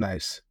 dresser.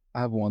 Nice. I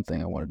have one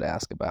thing I wanted to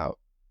ask about.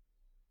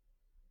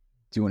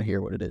 Do you wanna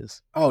hear what it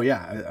is? Oh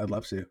yeah, I'd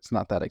love to. It's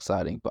not that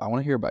exciting, but I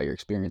wanna hear about your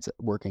experience at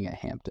working at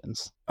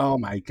Hampton's. Oh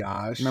my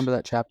gosh. Remember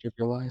that chapter of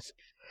your life?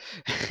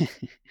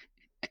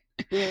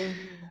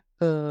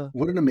 Uh,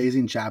 What an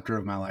amazing chapter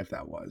of my life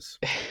that was.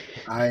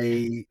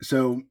 I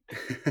so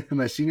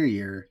my senior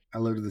year, I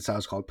lived at this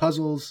house called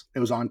Puzzles. It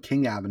was on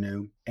King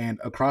Avenue, and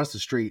across the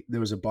street there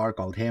was a bar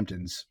called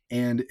Hampton's,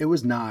 and it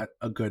was not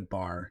a good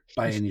bar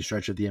by any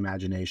stretch of the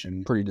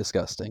imagination. pretty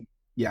disgusting.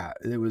 Yeah,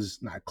 it was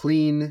not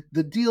clean.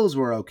 The deals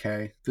were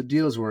okay. The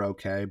deals were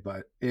okay,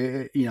 but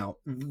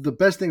the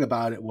best thing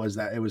about it was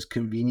that it was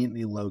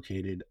conveniently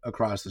located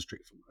across the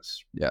street from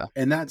us. Yeah.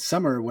 And that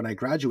summer when I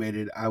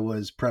graduated, I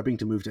was prepping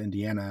to move to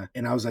Indiana,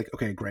 and I was like,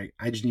 okay, great.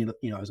 I just need,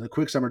 it was a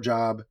quick summer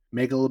job,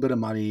 make a little bit of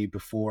money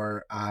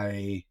before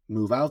I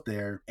move out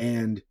there.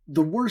 And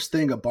the worst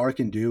thing a bar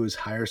can do is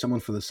hire someone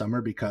for the summer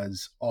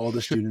because all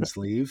the students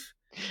leave.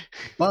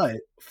 But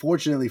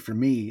fortunately for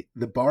me,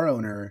 the bar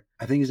owner,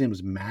 I think his name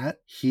was Matt,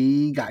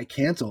 he got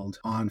canceled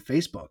on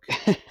Facebook.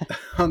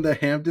 On the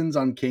Hamptons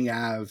on King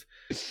Ave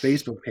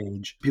Facebook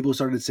page, people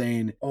started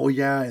saying, "Oh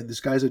yeah, this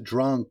guy's a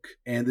drunk,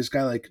 and this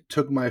guy like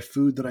took my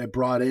food that I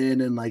brought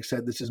in and like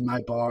said this is my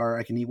bar.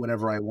 I can eat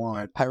whatever I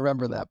want." I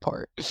remember that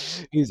part.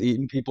 He's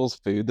eating people's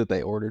food that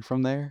they ordered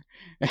from there.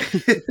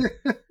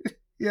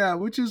 Yeah,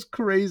 which is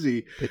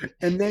crazy.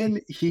 And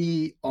then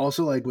he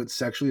also like would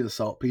sexually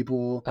assault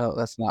people. Oh,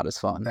 that's not as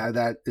fun.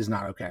 That is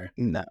not okay.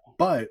 No.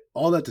 But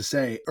all that to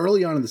say,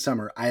 early on in the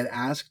summer, I had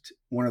asked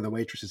one of the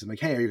waitresses, I'm like,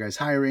 "Hey, are you guys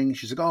hiring?"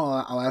 She's like,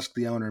 "Oh, I'll ask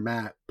the owner,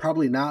 Matt."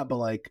 Probably not, but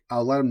like,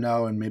 I'll let him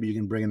know and maybe you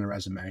can bring in a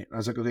resume. And I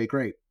was like, "Okay,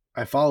 great."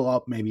 I follow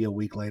up maybe a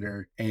week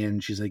later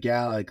and she's like,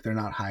 "Yeah, like they're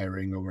not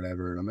hiring or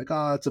whatever." And I'm like,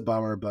 "Oh, it's a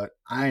bummer, but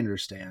I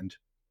understand."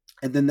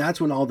 And then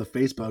that's when all the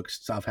Facebook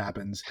stuff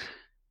happens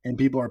and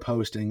people are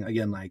posting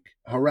again like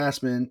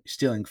harassment,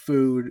 stealing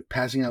food,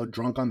 passing out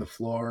drunk on the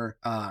floor,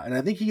 and I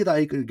think he thought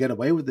he could get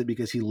away with it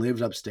because he lived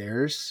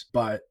upstairs,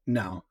 but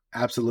no,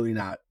 absolutely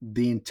not.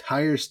 The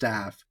entire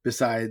staff,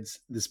 besides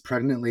this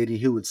pregnant lady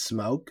who would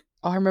smoke,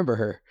 Oh, I remember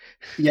her.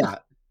 yeah,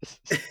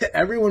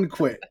 everyone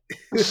quit.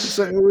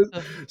 So it was,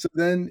 so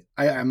then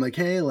I'm like,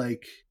 "Hey,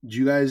 like, do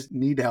you guys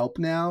need help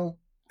now?"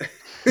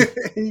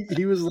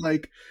 He was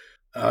like,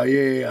 "Oh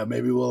yeah,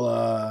 maybe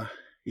we'll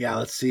yeah,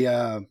 let's see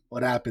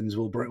what happens.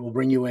 We'll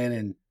bring you in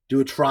and do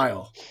a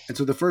trial." And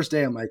so the first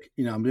day I'm like,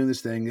 I'm doing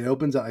this thing. It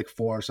opens at like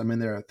 4, so I'm in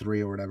there at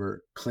 3 or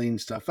whatever, clean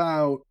stuff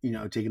out,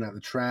 taking out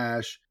the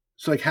trash.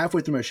 So like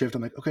halfway through my shift,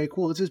 I'm like, okay,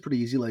 cool, this is pretty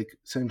easy. Like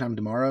same time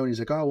tomorrow. And he's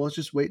like, "Oh, well, let's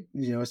just wait,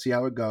 see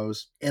how it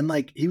goes." And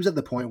like he was at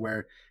the point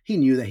where he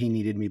knew that he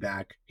needed me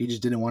back. He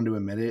just didn't want to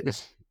admit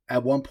it.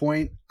 At one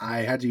point, I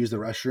had to use the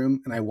restroom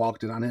and I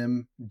walked in on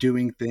him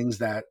doing things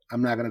that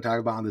I'm not going to talk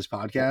about on this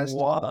podcast.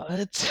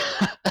 What?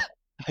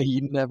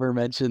 You never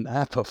mentioned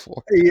that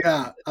before.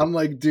 Yeah, I'm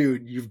like,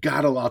 "Dude, you've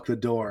gotta lock the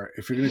door.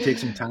 If you're gonna take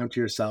some time to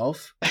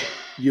yourself,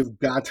 you've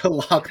got to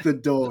lock the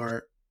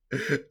door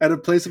at a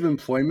place of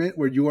employment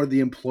where you are the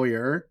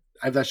employer.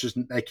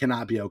 That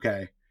cannot be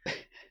okay."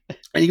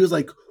 And he was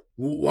like,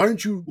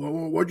 "Why'd you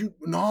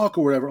knock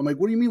or whatever?" I'm like,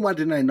 "What do you mean, why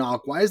didn't I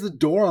knock? Why is the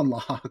door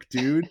unlocked,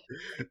 dude?"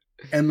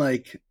 And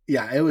like,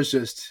 yeah, it was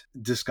just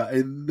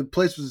disgusting. The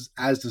place was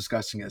as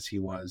disgusting as he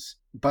was.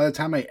 By the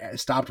time I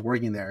stopped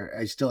working there,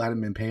 I still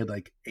hadn't been paid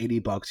like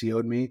 $80 he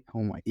owed me.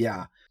 Oh my god.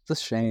 Yeah. It's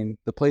a shame.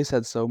 The place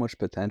had so much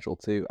potential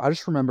too. I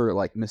just remember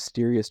like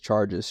mysterious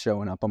charges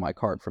showing up on my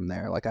card from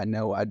there. Like I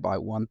know I'd buy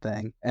one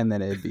thing and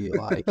then it'd be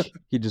like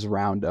he'd just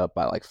round up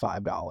by like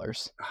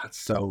 $5. That's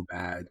so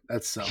bad.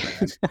 That's so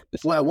bad.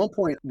 Well, at one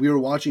point we were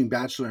watching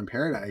Bachelor in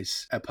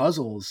Paradise at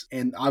Puzzles,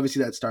 and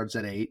obviously that starts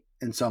at 8.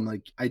 And so I'm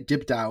like, I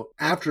dipped out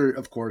after,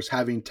 of course,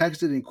 having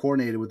texted and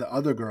coordinated with the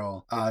other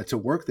girl to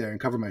work there and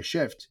cover my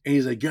shift. And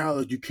he's like, yeah,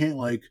 like, you can't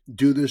like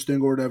do this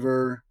thing or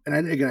whatever. And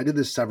I did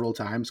this several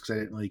times because I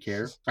didn't really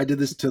care. I did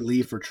this to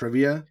leave for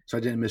trivia, so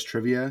I didn't miss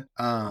trivia.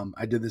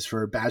 I did this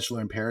for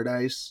Bachelor in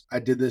Paradise. I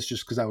did this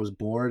just because I was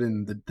bored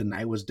and the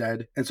night was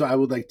dead. And so I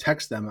would like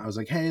text them. I was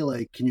like, hey,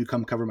 like, can you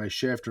come cover my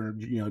shift? Or,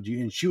 you know, do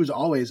you? And she was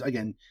always,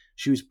 again,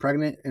 she was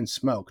pregnant and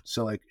smoked.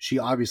 So like she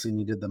obviously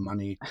needed the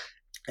money.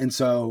 And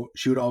so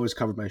she would always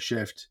cover my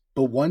shift.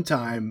 But one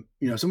time,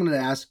 you know, someone had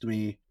asked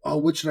me, oh,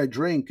 what should I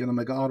drink? And I'm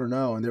like, oh, I don't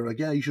know. And they were like,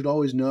 yeah, you should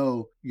always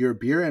know your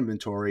beer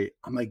inventory.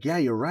 I'm like, yeah,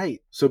 you're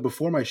right. So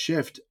before my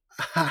shift,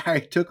 I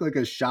took like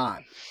a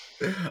shot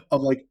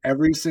of like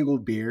every single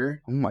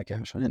beer. Oh my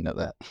gosh, I didn't know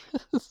that.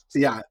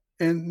 Yeah.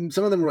 And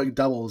some of them were like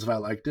doubles if I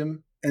liked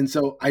them. And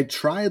so I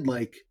tried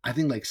like, I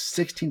think like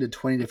 16 to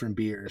 20 different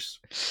beers.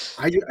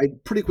 I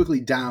pretty quickly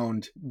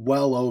downed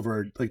well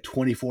over like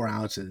 24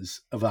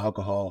 ounces of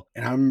alcohol.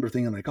 And I remember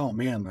thinking like, oh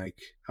man, like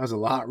that was a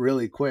lot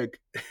really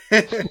quick.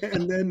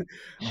 And then,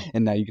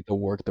 And now you get to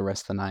work the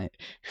rest of the night.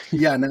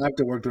 yeah, now I have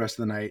to work the rest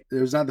of the night. It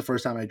was not the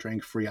first time I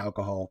drank free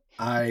alcohol.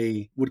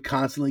 I would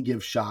constantly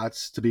give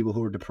shots to people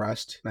who were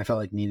depressed and I felt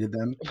like needed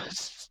them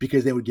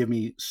because they would give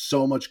me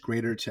so much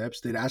greater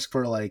tips. They'd ask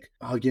for like,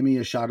 "Oh, give me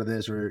a shot of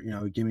this," or you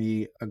know, "Give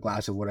me a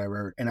glass of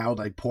whatever," and I would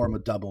like pour them a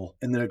double.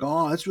 And they're like,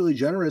 "Oh, that's really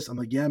generous." I'm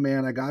like, "Yeah,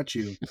 man, I got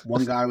you."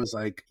 One guy was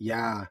like,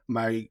 "Yeah,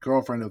 my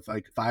girlfriend of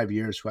like 5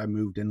 years who I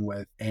moved in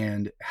with,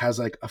 and has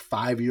like a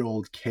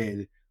 5-year-old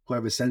kid." Who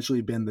I've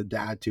essentially been the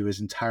dad to his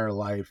entire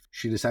life.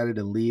 She decided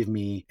to leave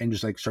me and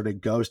just like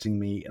started ghosting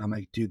me. And I'm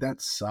like, dude,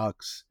 that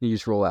sucks. You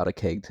just roll out a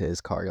keg to his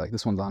car. You're like,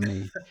 this one's on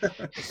me.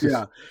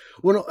 Yeah.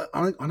 Well,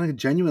 no, on a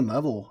genuine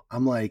level,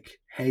 I'm like,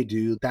 hey,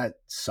 dude, that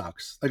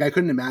sucks. Like, I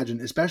couldn't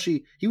imagine,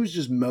 especially, he was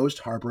just most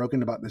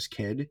heartbroken about this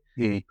kid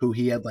Mm. who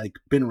he had like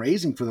been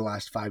raising for the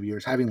last 5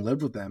 years, having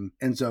lived with them.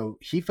 And so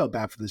he felt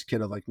bad for this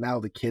kid of like, now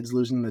the kid's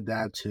losing the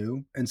dad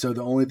too. And so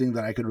the only thing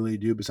that I could really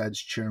do besides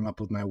cheer him up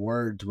with my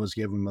words was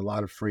give him a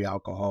lot of free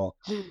alcohol.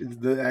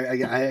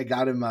 I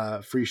got him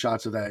free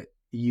shots of that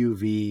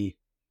UV,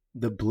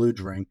 the blue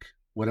drink,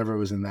 whatever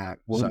was in that.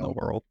 What in the So,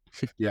 world?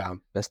 yeah.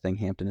 Best thing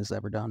Hampton has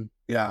ever done.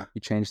 Yeah.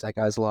 You changed that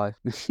guy's life.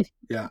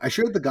 Yeah. I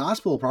shared the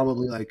gospel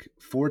probably like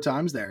 4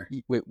 times there.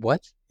 Wait,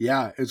 what?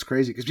 Yeah, it's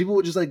crazy because people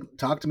would just like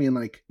talk to me and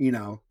like, you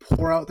know,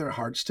 pour out their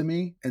hearts to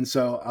me. And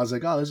so I was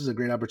like, oh, this is a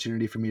great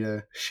opportunity for me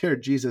to share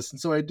Jesus. And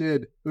so I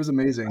did. It was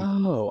amazing.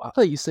 Oh, I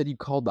thought you said you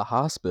called the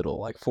hospital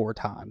like 4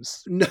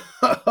 times. No,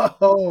 I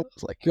was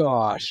like,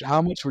 gosh,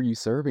 how much were you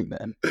serving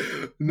then?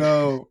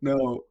 no,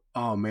 no.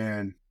 Oh,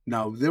 man.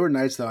 No, they were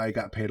nice though. I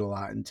got paid a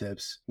lot in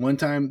tips. One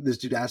time, this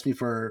dude asked me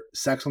for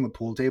sex on the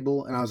pool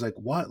table, and I was like,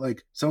 "What?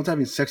 Like someone's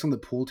having sex on the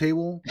pool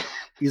table?"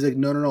 He's like,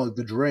 "No, no, no, like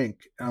the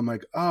drink." And I'm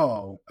like,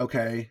 "Oh,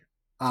 okay.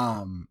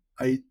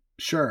 I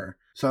sure."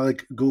 So I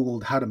like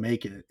Googled how to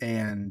make it,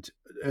 and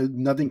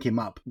nothing came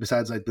up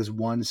besides like this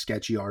one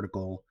sketchy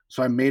article.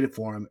 So I made it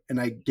for him, and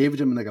I gave it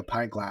to him in like a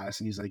pint glass,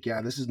 and he's like,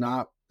 "Yeah, this is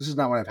not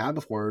what I've had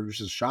before. It was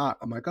just a shot."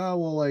 I'm like, "Oh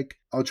well, like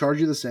I'll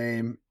charge you the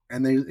same."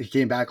 And then he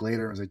came back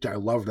later and was like, I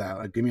love that.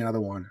 Like, give me another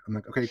one. I'm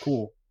like, okay,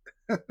 cool.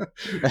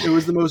 It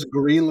was the most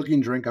green looking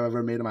drink I've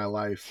ever made in my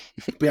life.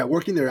 But yeah,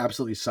 working there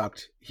absolutely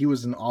sucked. He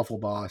was an awful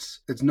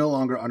boss. It's no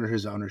longer under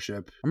his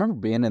ownership. I remember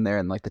being in there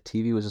and like the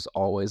TV was just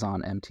always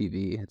on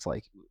MTV. It's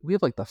like we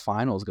have like the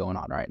finals going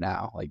on right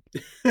now. Like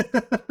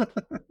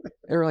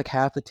or like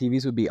half the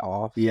TVs would be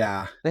off.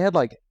 Yeah. They had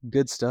like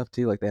good stuff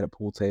too. Like they had a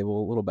pool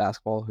table, a little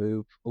basketball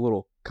hoop, a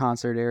little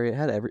concert area. It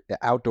had every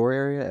outdoor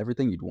area,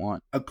 everything you'd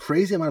want. A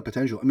crazy amount of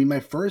potential. I mean,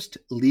 my first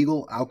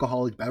legal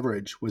alcoholic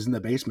beverage was in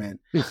the basement.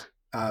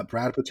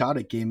 Brad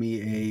Pachatic gave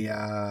me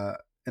an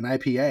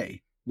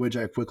IPA, which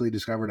I quickly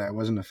discovered I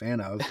wasn't a fan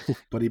of.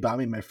 But he bought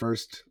me my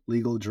first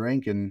legal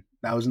drink, and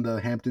that was in the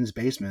Hamptons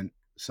basement.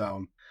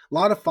 So a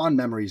lot of fond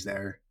memories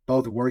there,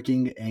 both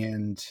working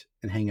and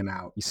hanging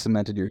out. You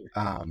cemented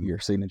your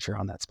signature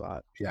on that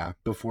spot. Yeah,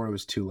 before it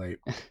was too late.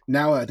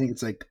 Now I think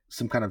it's like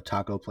some kind of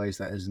taco place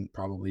that isn't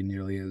probably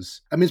nearly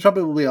as. I mean, it's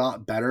probably a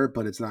lot better,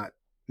 but it's not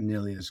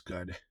nearly as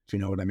good. If you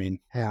know what I mean.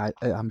 Yeah,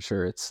 I'm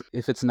sure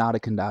if it's not a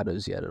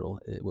Condados yet,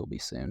 it will be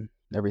soon.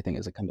 Everything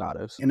is a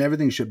Condados. And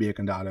everything should be a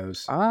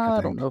Condados.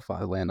 I don't know if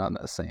I land on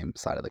the same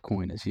side of the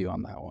coin as you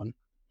on that one.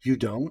 You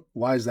don't?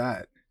 Why is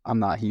that? I'm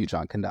not huge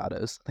on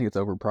Condados. I think it's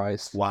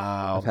overpriced.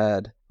 Wow. I've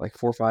had like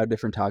 4 or 5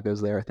 different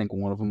tacos there. I think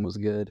one of them was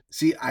good.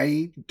 See,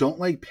 I don't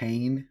like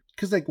paying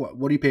because like what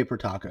do you pay per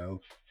taco?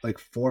 Like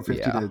 $4.50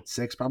 Yeah. to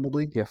 $6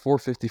 probably. Yeah,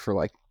 $4.50 for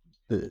like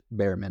the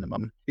bare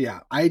minimum. Yeah,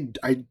 I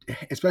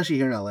especially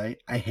here in LA,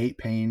 I hate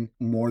paying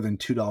more than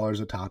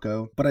 $2 a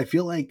taco. But I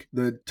feel like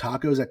the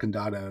tacos at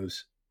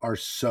Condados are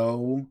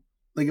so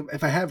like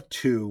if I have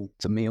two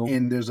It's a meal.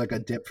 and there's like a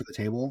dip for the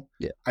table,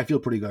 Yeah. I feel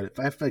pretty good. If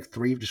I have like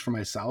three just for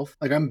myself,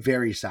 like I'm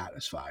very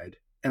satisfied.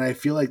 And I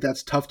feel like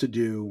that's tough to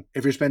do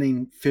if you're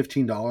spending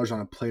 $15 on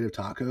a plate of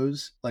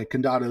tacos. Like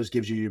Condados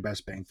gives you your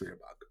best bang for your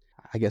buck.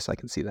 I guess I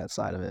can see that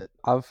side of it.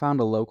 I've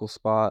found a local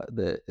spot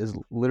that is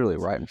literally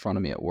right in front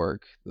of me at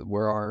work,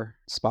 where our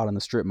spot in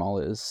the strip mall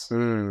is.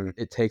 Mm.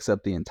 It takes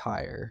up the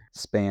entire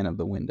span of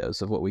the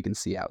windows of what we can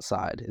see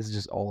outside. It's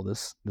just all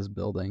this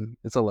building.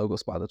 It's a local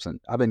spot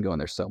I've been going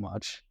there so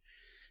much.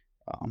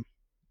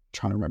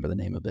 Trying to remember the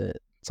name of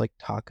it. It's like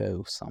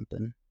Taco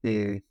something.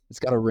 Yeah. It's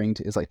got a ring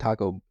to. It's like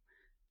Taco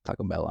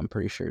Bell. I'm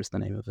pretty sure is the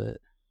name of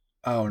it.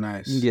 Oh, You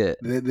nice. can get.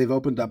 They've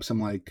opened up some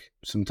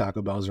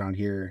Taco Bells around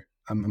here.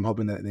 I'm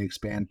hoping that they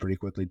expand pretty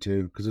quickly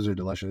too, because those are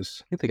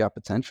delicious. I think they got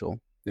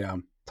potential. Yeah.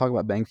 Talk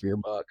about bang for your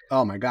buck.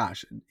 Oh my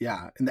gosh.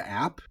 Yeah. In the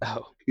app,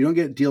 Oh, you don't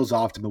get deals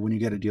often, but when you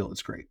get a deal,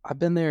 it's great. I've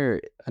been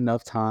there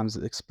enough times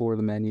to explore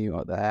the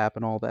menu, the app,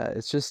 and all that.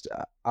 It's just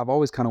I've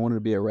always kind of wanted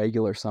to be a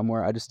regular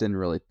somewhere. I just didn't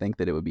really think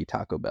that it would be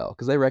Taco Bell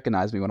because they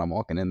recognize me when I'm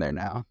walking in there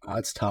now. Oh,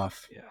 it's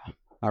tough. Yeah,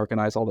 I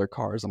recognize all their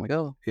cars. I'm like,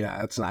 oh, Yeah,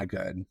 that's not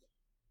good.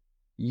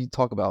 you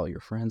talk about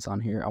your friends on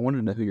here. I wanted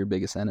to know who your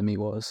biggest enemy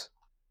was.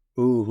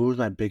 Ooh, who's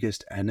my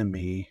biggest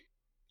enemy?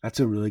 That's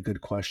a really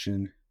good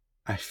question.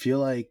 I feel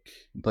like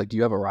Like, do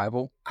you have a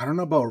rival? I don't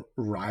know about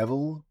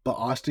rival, but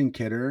Austin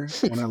Kidder,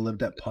 when I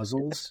lived at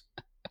Puzzles,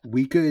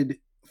 we could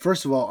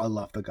first of all, I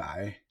love the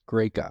guy.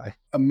 Great guy.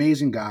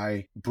 Amazing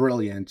guy,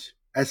 brilliant.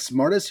 As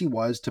smart as he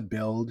was to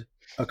build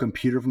a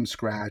computer from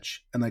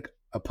scratch and like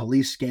a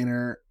police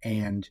scanner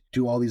and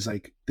do all these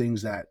like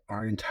things that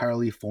are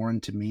entirely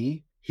foreign to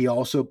me, he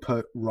also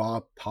put raw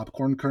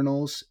popcorn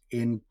kernels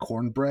in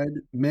cornbread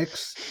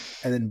mix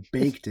and then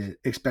baked it,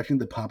 expecting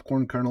the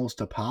popcorn kernels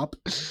to pop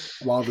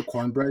while the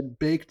cornbread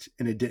baked,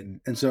 and it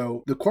didn't. And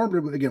so the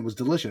cornbread, again, was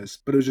delicious,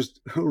 but it was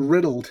just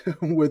riddled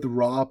with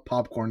raw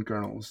popcorn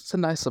kernels. It's a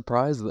nice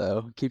surprise,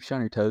 though. Keeps you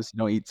on your toes. You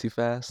don't eat too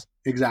fast.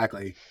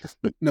 Exactly.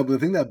 No, but the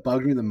thing that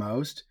bugged me the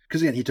most,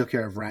 because again, he took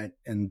care of rent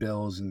and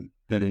bills and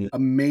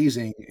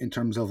amazing in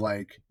terms of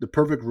like the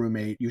perfect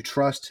roommate you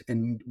trust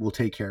and will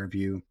take care of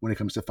you when it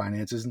comes to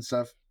finances and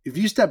stuff. If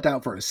you stepped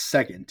out for a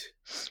second,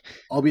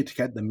 albeit to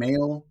get the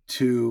mail,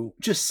 to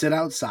just sit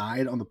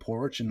outside on the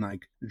porch and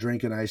like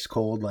drink an ice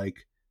cold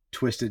like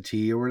twisted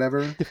tea or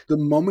whatever, the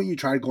moment you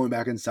tried going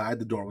back inside,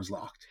 the door was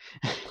locked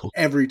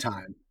every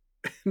time,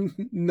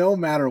 no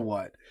matter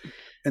what.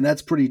 And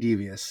that's pretty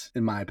devious,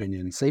 in my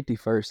opinion. Safety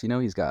first. You know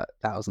he's got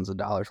thousands of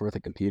dollars worth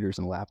of computers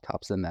and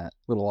laptops in that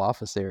little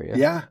office area.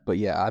 Yeah. But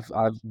yeah,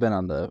 I've been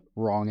on the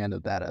wrong end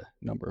of that a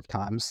number of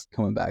times.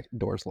 Coming back,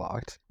 doors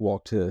locked.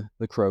 Walk to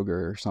the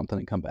Kroger or something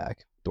and come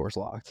back, doors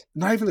locked.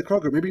 Not even the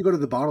Kroger. Maybe you go to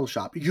the bottle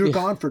shop. You're Yeah.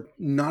 gone for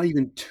not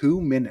even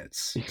 2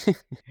 minutes.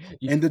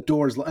 And the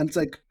door's locked. And it's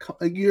like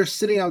you're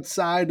sitting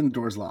outside and the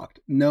door's locked.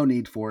 No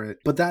need for it.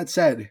 But that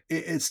said,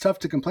 it's tough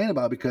to complain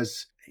about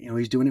because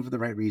he's doing it for the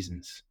right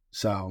reasons.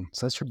 So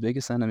that's your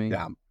biggest enemy.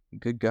 Yeah.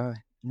 Good guy.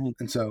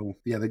 And so,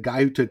 yeah, the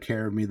guy who took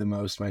care of me the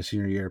most my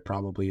senior year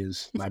probably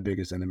is my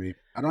biggest enemy.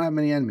 I don't have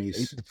many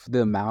enemies.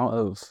 The amount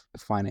of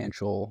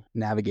financial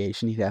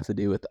navigation he'd have to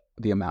do with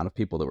the amount of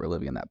people that were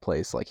living in that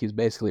place. Like he's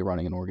basically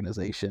running an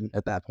organization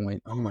at that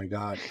point. Oh my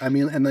God. I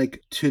mean, and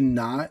like to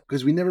not,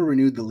 because we never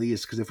renewed the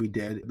lease, because if we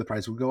did, the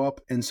price would go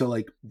up. And so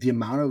like the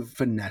amount of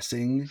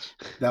finessing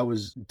that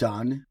was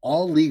done,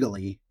 all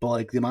legally, but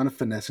like the amount of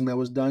finessing that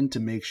was done to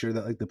make sure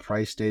that like the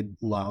price stayed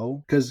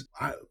low. Because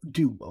I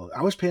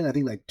was paying, I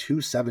think like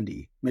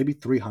 $270, maybe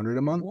 $300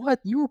 a month. What?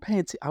 You were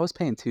paying? I was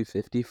paying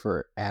 $250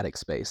 for attic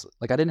space.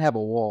 Like I didn't have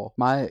a wall.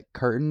 My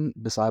curtain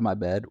beside my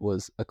bed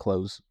was a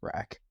clothes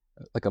rack,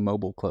 like a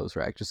mobile clothes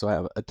rack, just so I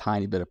have a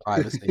tiny bit of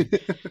privacy.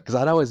 Because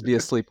I'd always be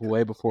asleep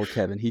way before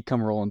Kevin. He'd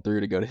come rolling through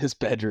to go to his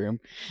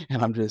bedroom,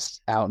 and I'm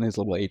just out in his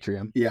little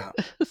atrium. Yeah,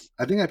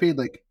 I think I paid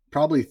like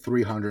probably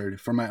 $300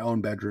 for my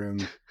own bedroom.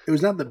 It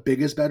was not the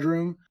biggest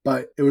bedroom,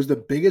 but it was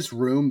the biggest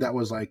room that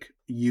was like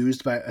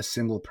used by a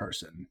single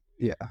person.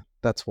 Yeah,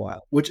 that's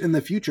wild. Which in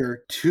the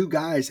future, 2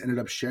 guys ended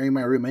up sharing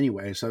my room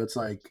anyway. So it's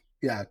like,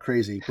 yeah,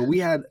 crazy. But we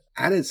had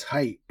at its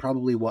height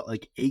probably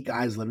like 8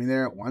 guys living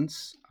there at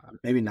once,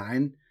 maybe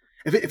 9.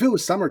 If it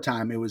was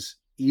summertime, it was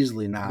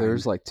easily 9.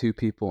 There's like 2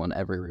 people in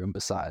every room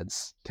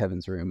besides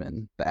Kevin's room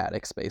and the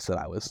attic space that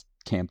I was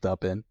camped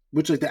up in.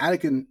 Which like the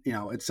attic in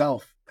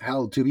itself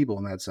held 2 people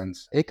in that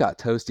sense. It got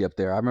toasty up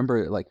there. I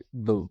remember like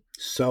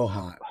so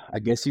hot. I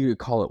guess you could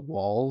call it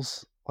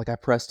walls. Like I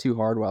pressed too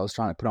hard while I was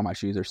trying to put on my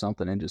shoes or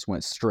something and just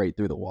went straight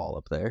through the wall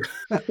up there.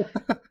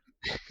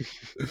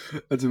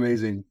 That's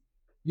amazing.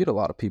 You had a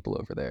lot of people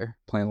over there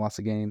playing lots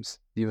of games.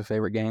 Do you have a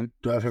favorite game?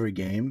 Do I have a favorite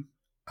game?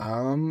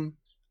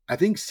 I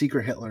think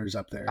Secret Hitler is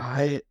up there.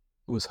 I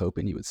was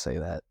hoping you would say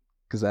that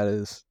because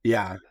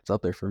it's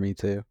up there for me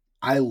too.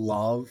 I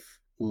love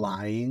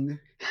lying.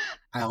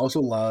 I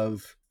also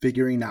love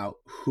figuring out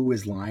who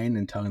is lying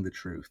and telling the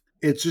truth.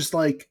 It's just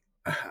like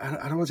I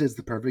don't want to say it's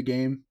the perfect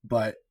game,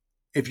 but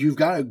if you've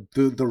got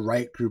the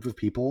right group of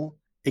people,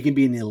 it can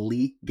be an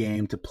elite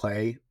game to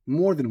play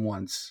more than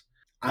once.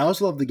 I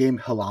also love the game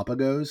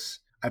Galapagos.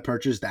 I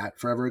purchased that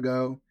forever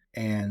ago,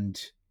 and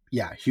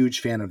yeah, huge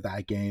fan of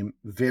that game.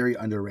 Very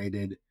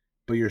underrated,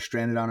 but you're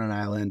stranded on an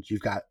island.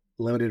 You've got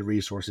limited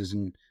resources,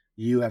 and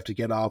you have to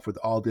get off with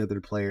all the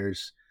other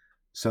players.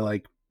 So,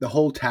 like, the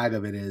whole tag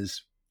of it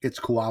is it's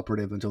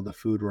cooperative until the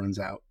food runs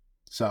out.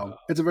 So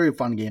it's a very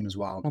fun game as I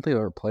well. don't think I've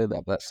ever played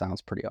that, but that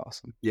sounds pretty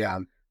awesome. Yeah.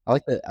 I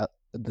like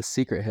the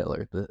secret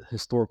Hitler, the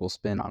historical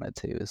spin on it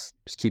too, is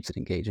just keeps it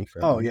engaging for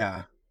Oh, everyone.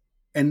 yeah.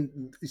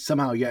 And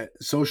somehow yet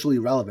socially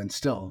relevant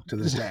still to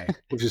this day,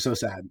 which is so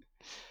sad.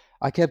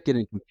 I kept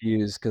getting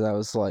confused because I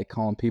was, like,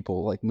 calling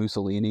people, like,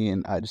 Mussolini,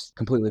 and I just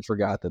completely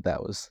forgot that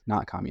that was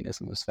not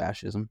communism, it was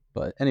fascism,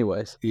 but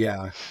anyways,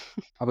 Yeah.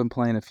 I've been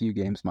playing a few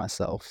games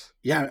myself,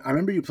 Yeah, I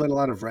remember you played a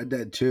lot of Red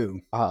Dead 2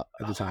 at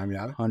the time,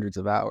 yeah? hundreds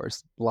of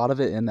hours, a lot of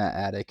it in that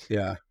attic.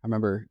 Yeah. I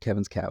remember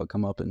Kevin's cat would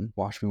come up and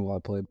watch me while I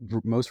played.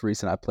 Most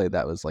recent I played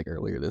that was, like,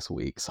 earlier this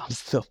week, so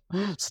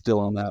I'm still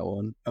on that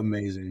one.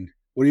 Amazing.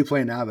 What are you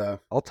playing now, though?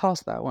 I'll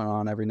toss that one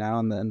on every now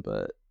and then,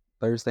 but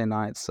Thursday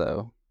night,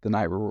 so the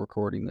night we're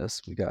recording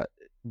this, we got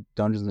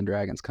Dungeons& and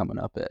Dragons coming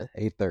up at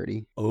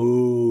 8:30.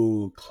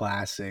 Oh,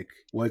 classic.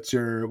 What's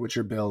your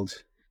build?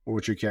 Or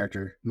what's your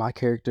character? My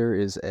character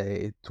is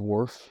a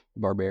dwarf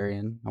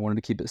barbarian. I wanted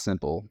to keep it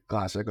simple.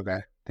 Classic, okay.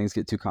 Things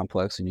get too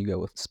complex and you go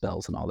with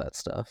spells and all that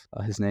stuff.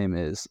 His name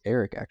is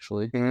Eric,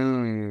 actually,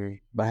 Mm,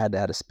 but I had to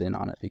add a spin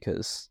on it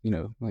because,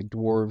 like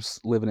dwarves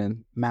living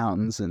in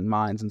mountains and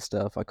mines and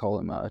stuff, I call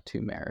him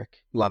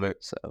Turmeric. love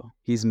it. So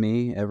he's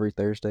me every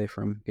Thursday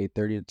from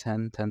 8:30 to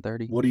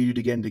 10:30. What do you do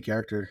to get into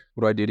character?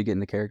 What do I do to get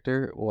into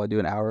character? Well, I do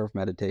an hour of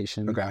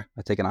meditation. Okay,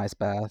 I take an ice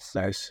bath.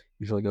 nice.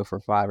 Usually go for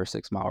a 5 or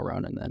 6 mile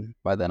run, and then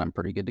by then I'm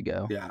pretty good to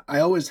go. Yeah, I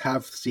always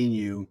have seen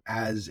you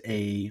as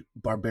a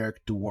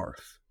barbaric dwarf,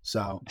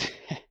 so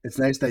it's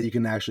nice that you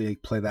can actually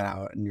play that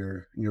out in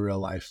your real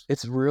life.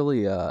 It's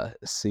really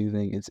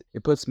soothing.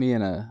 It puts me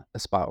in a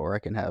spot where I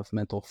can have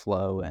mental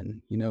flow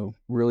and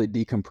really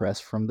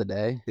decompress from the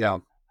day. Yeah,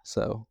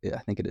 So yeah, I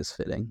think it is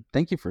fitting.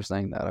 Thank you for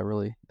saying that.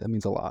 That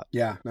means a lot.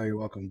 yeah. No, you're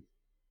welcome.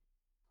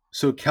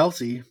 So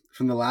Kelsey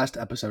from the last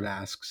episode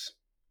asks,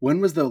 when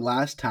was the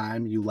last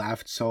time you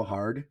laughed so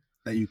hard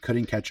that you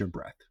couldn't catch your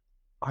breath?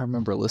 I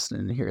remember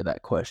listening to hear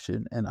that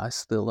question, and I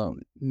still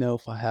don't know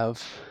if I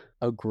have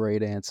a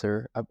great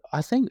answer.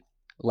 I think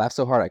laughed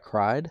so hard I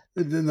cried.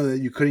 No, that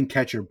you couldn't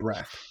catch your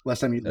breath.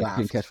 Last time you I couldn't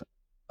laughed. catch.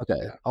 Okay,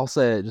 Yeah. I'll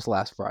say it just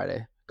last Friday.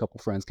 A couple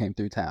friends came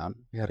through town.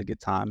 We had a good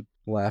time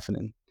laughing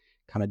and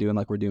kind of doing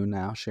like we're doing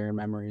now, sharing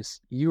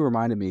memories. You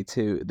reminded me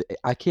too.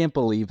 I can't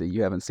believe that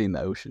you haven't seen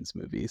the Ocean's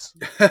movies.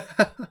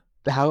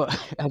 How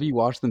have you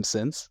watched them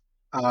since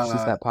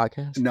uh, that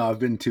podcast no, I've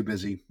been too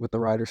busy. with the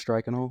writer's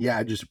strike and all?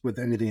 Yeah, just with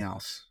anything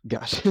else.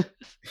 Gosh,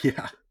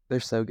 Yeah. they're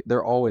so good.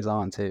 They're always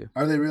on too.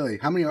 Are they really?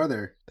 How many are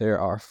there? There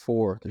are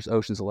 4. There's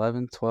Ocean's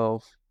 11,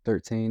 12,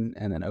 13,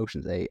 and then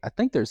Ocean's 8. I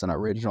think there's an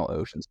original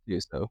Ocean's too,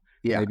 so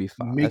Yeah. maybe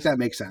 5. Make that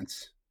make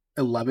sense.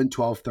 11,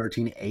 12,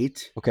 13,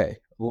 8. Okay.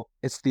 Well,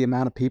 it's the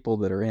amount of people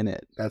that are in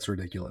it. That's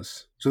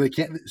ridiculous. So they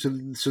can't.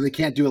 So they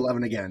can't do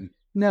 11 again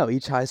No,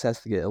 each heist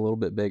has to get a little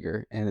bit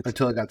bigger, and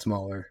until it got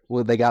smaller.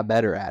 well, they got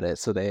better at it,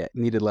 so they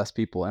needed less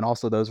people, and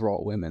also those were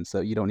all women, so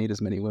you don't need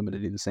as many women to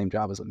do the same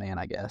job as a man,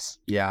 I guess,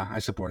 Yeah, I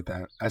support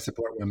that. I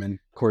support women.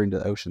 according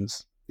to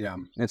Oceans. Yeah.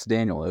 It's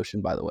Daniel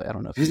Ocean, by the way. I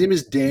don't know if His name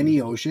is Danny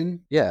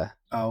Ocean. Yeah,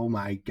 Oh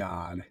my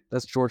god.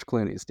 that's George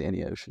Clooney's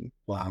Danny Ocean.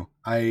 Wow.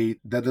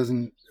 That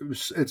doesn't.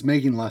 It's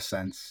making less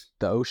sense.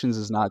 The Oceans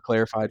is not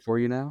clarified for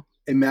you now?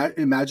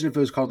 Imagine if it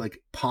was called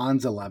like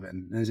Pond's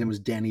 11 and his name was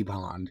Danny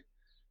Pond.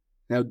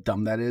 You know how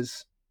dumb that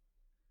is?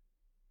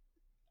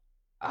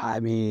 I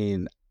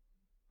mean,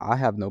 I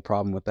have no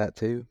problem with that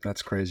too.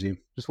 That's crazy.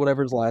 Just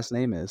whatever his last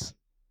name is.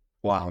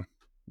 Wow.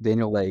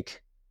 Daniel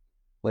Lake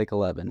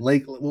 11.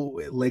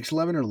 Lakes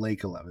 11 or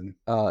Lake 11?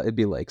 It'd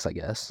be Lakes, I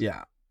guess.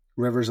 Yeah.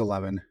 Rivers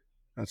 11.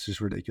 That's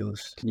just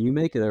ridiculous. Can you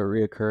make it a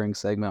reoccurring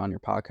segment on your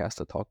podcast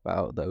to talk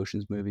about the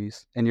Ocean's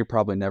movies? And you're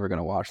probably never going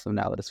to watch them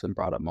now that it's been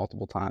brought up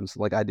multiple times,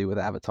 like I do with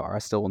Avatar. I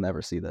still will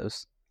never see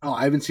those. Oh,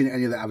 I haven't seen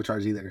any of the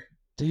avatars either.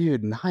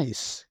 Dude,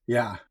 nice.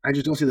 Yeah. I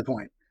just don't see the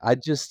point. I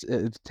just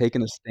have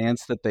taken a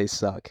stance that they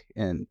suck,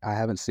 and I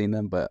haven't seen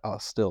them, but I'll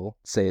still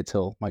say it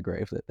till my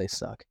grave that they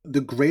suck.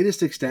 The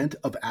greatest extent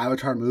of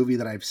Avatar movie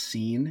that I've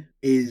seen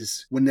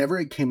is whenever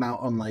it came out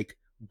on like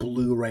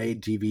Blu-ray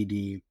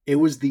DVD. It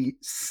was the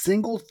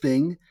single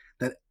thing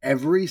that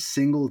every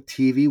single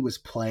TV was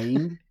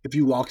playing if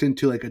you walked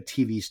into like a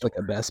TV store. Like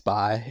a Best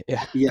Buy.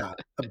 Yeah. Yeah,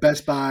 a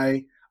Best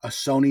Buy, a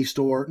Sony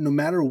store, no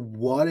matter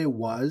what it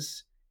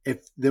was,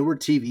 if there were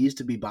TVs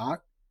to be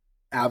bought,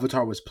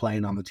 Avatar was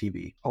playing on the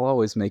TV. I'll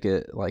always make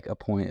it like a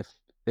point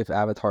if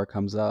Avatar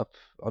comes up,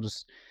 I'll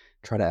just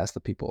try to ask the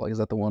people, like, is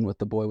that the one with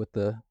the boy with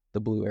the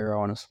blue arrow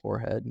on his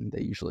forehead? And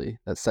they usually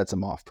that sets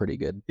him off pretty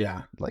good,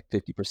 Yeah, like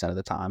 50% of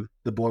the time.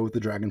 the boy with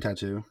the dragon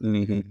tattoo.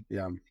 Mm-hmm.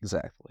 Yeah.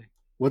 Exactly.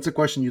 What's a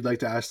question you'd like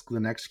to ask the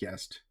next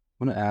guest?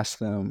 I'm gonna ask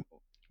them,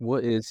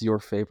 What is your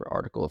favorite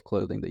article of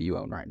clothing that you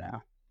own right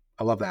now?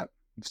 I love that.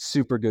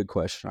 Super good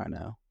question, I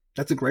know.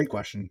 That's a great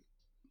question.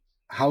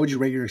 How would you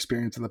rate your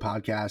experience on the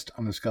podcast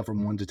on a scale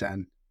from 1 to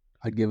 10?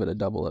 I'd give it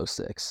a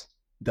 006.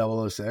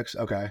 006?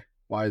 Okay.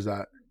 Why is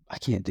that? I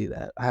can't do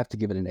that. I have to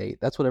give it an 8.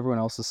 That's what everyone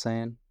else is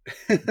saying.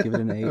 Give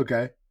it an 8.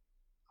 Okay.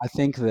 I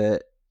think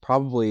that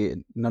probably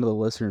none of the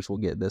listeners will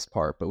get this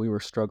part, but we were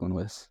struggling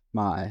with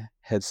my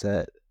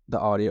headset, the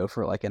audio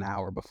for like an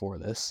hour before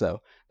this. So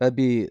that'd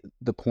be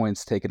the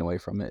points taken away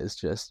from it is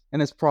just,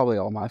 and it's probably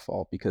all my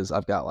fault because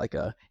I've got like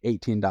a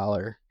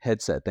 $18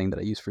 headset thing that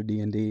I use for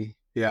D&D,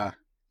 Yeah.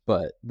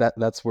 but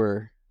that's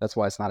why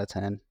it's not a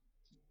 10.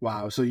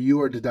 Wow. So you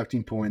are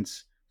deducting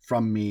points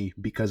from me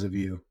because of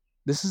you.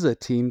 This is a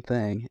team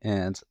thing,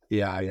 and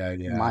Yeah.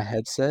 my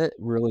headset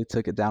really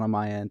took it down on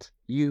my end.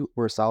 You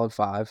were a solid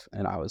 5,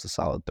 and I was a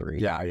solid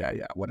 3.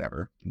 Yeah.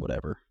 Whatever.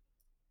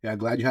 Yeah.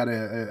 Glad you had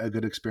a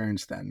good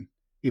experience then,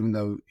 even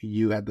though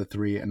you had the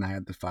 3 and I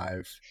had the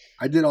 5.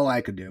 I did all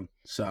I could do.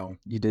 So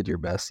You did your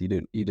best. You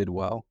did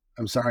well.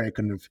 I'm sorry I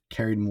couldn't have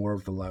carried more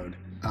of the load.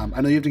 I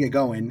know you have to get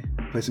going,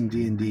 play some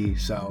D&D.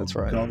 So That's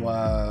right. Go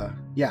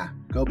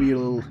be a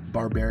little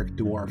barbaric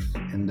dwarf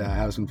and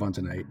have some fun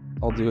tonight.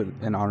 I'll do it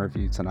in honor of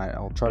you tonight.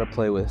 I'll try to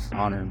play with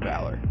honor and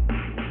valor.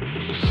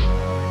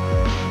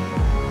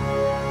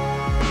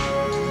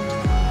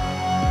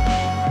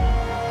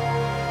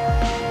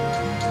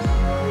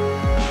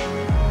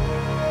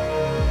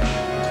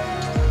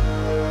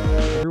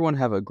 Everyone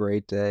have a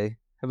great day.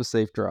 Have a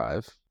safe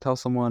drive. Tell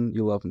someone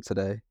you love them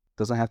today.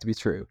 Doesn't have to be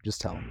true.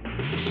 Just tell them.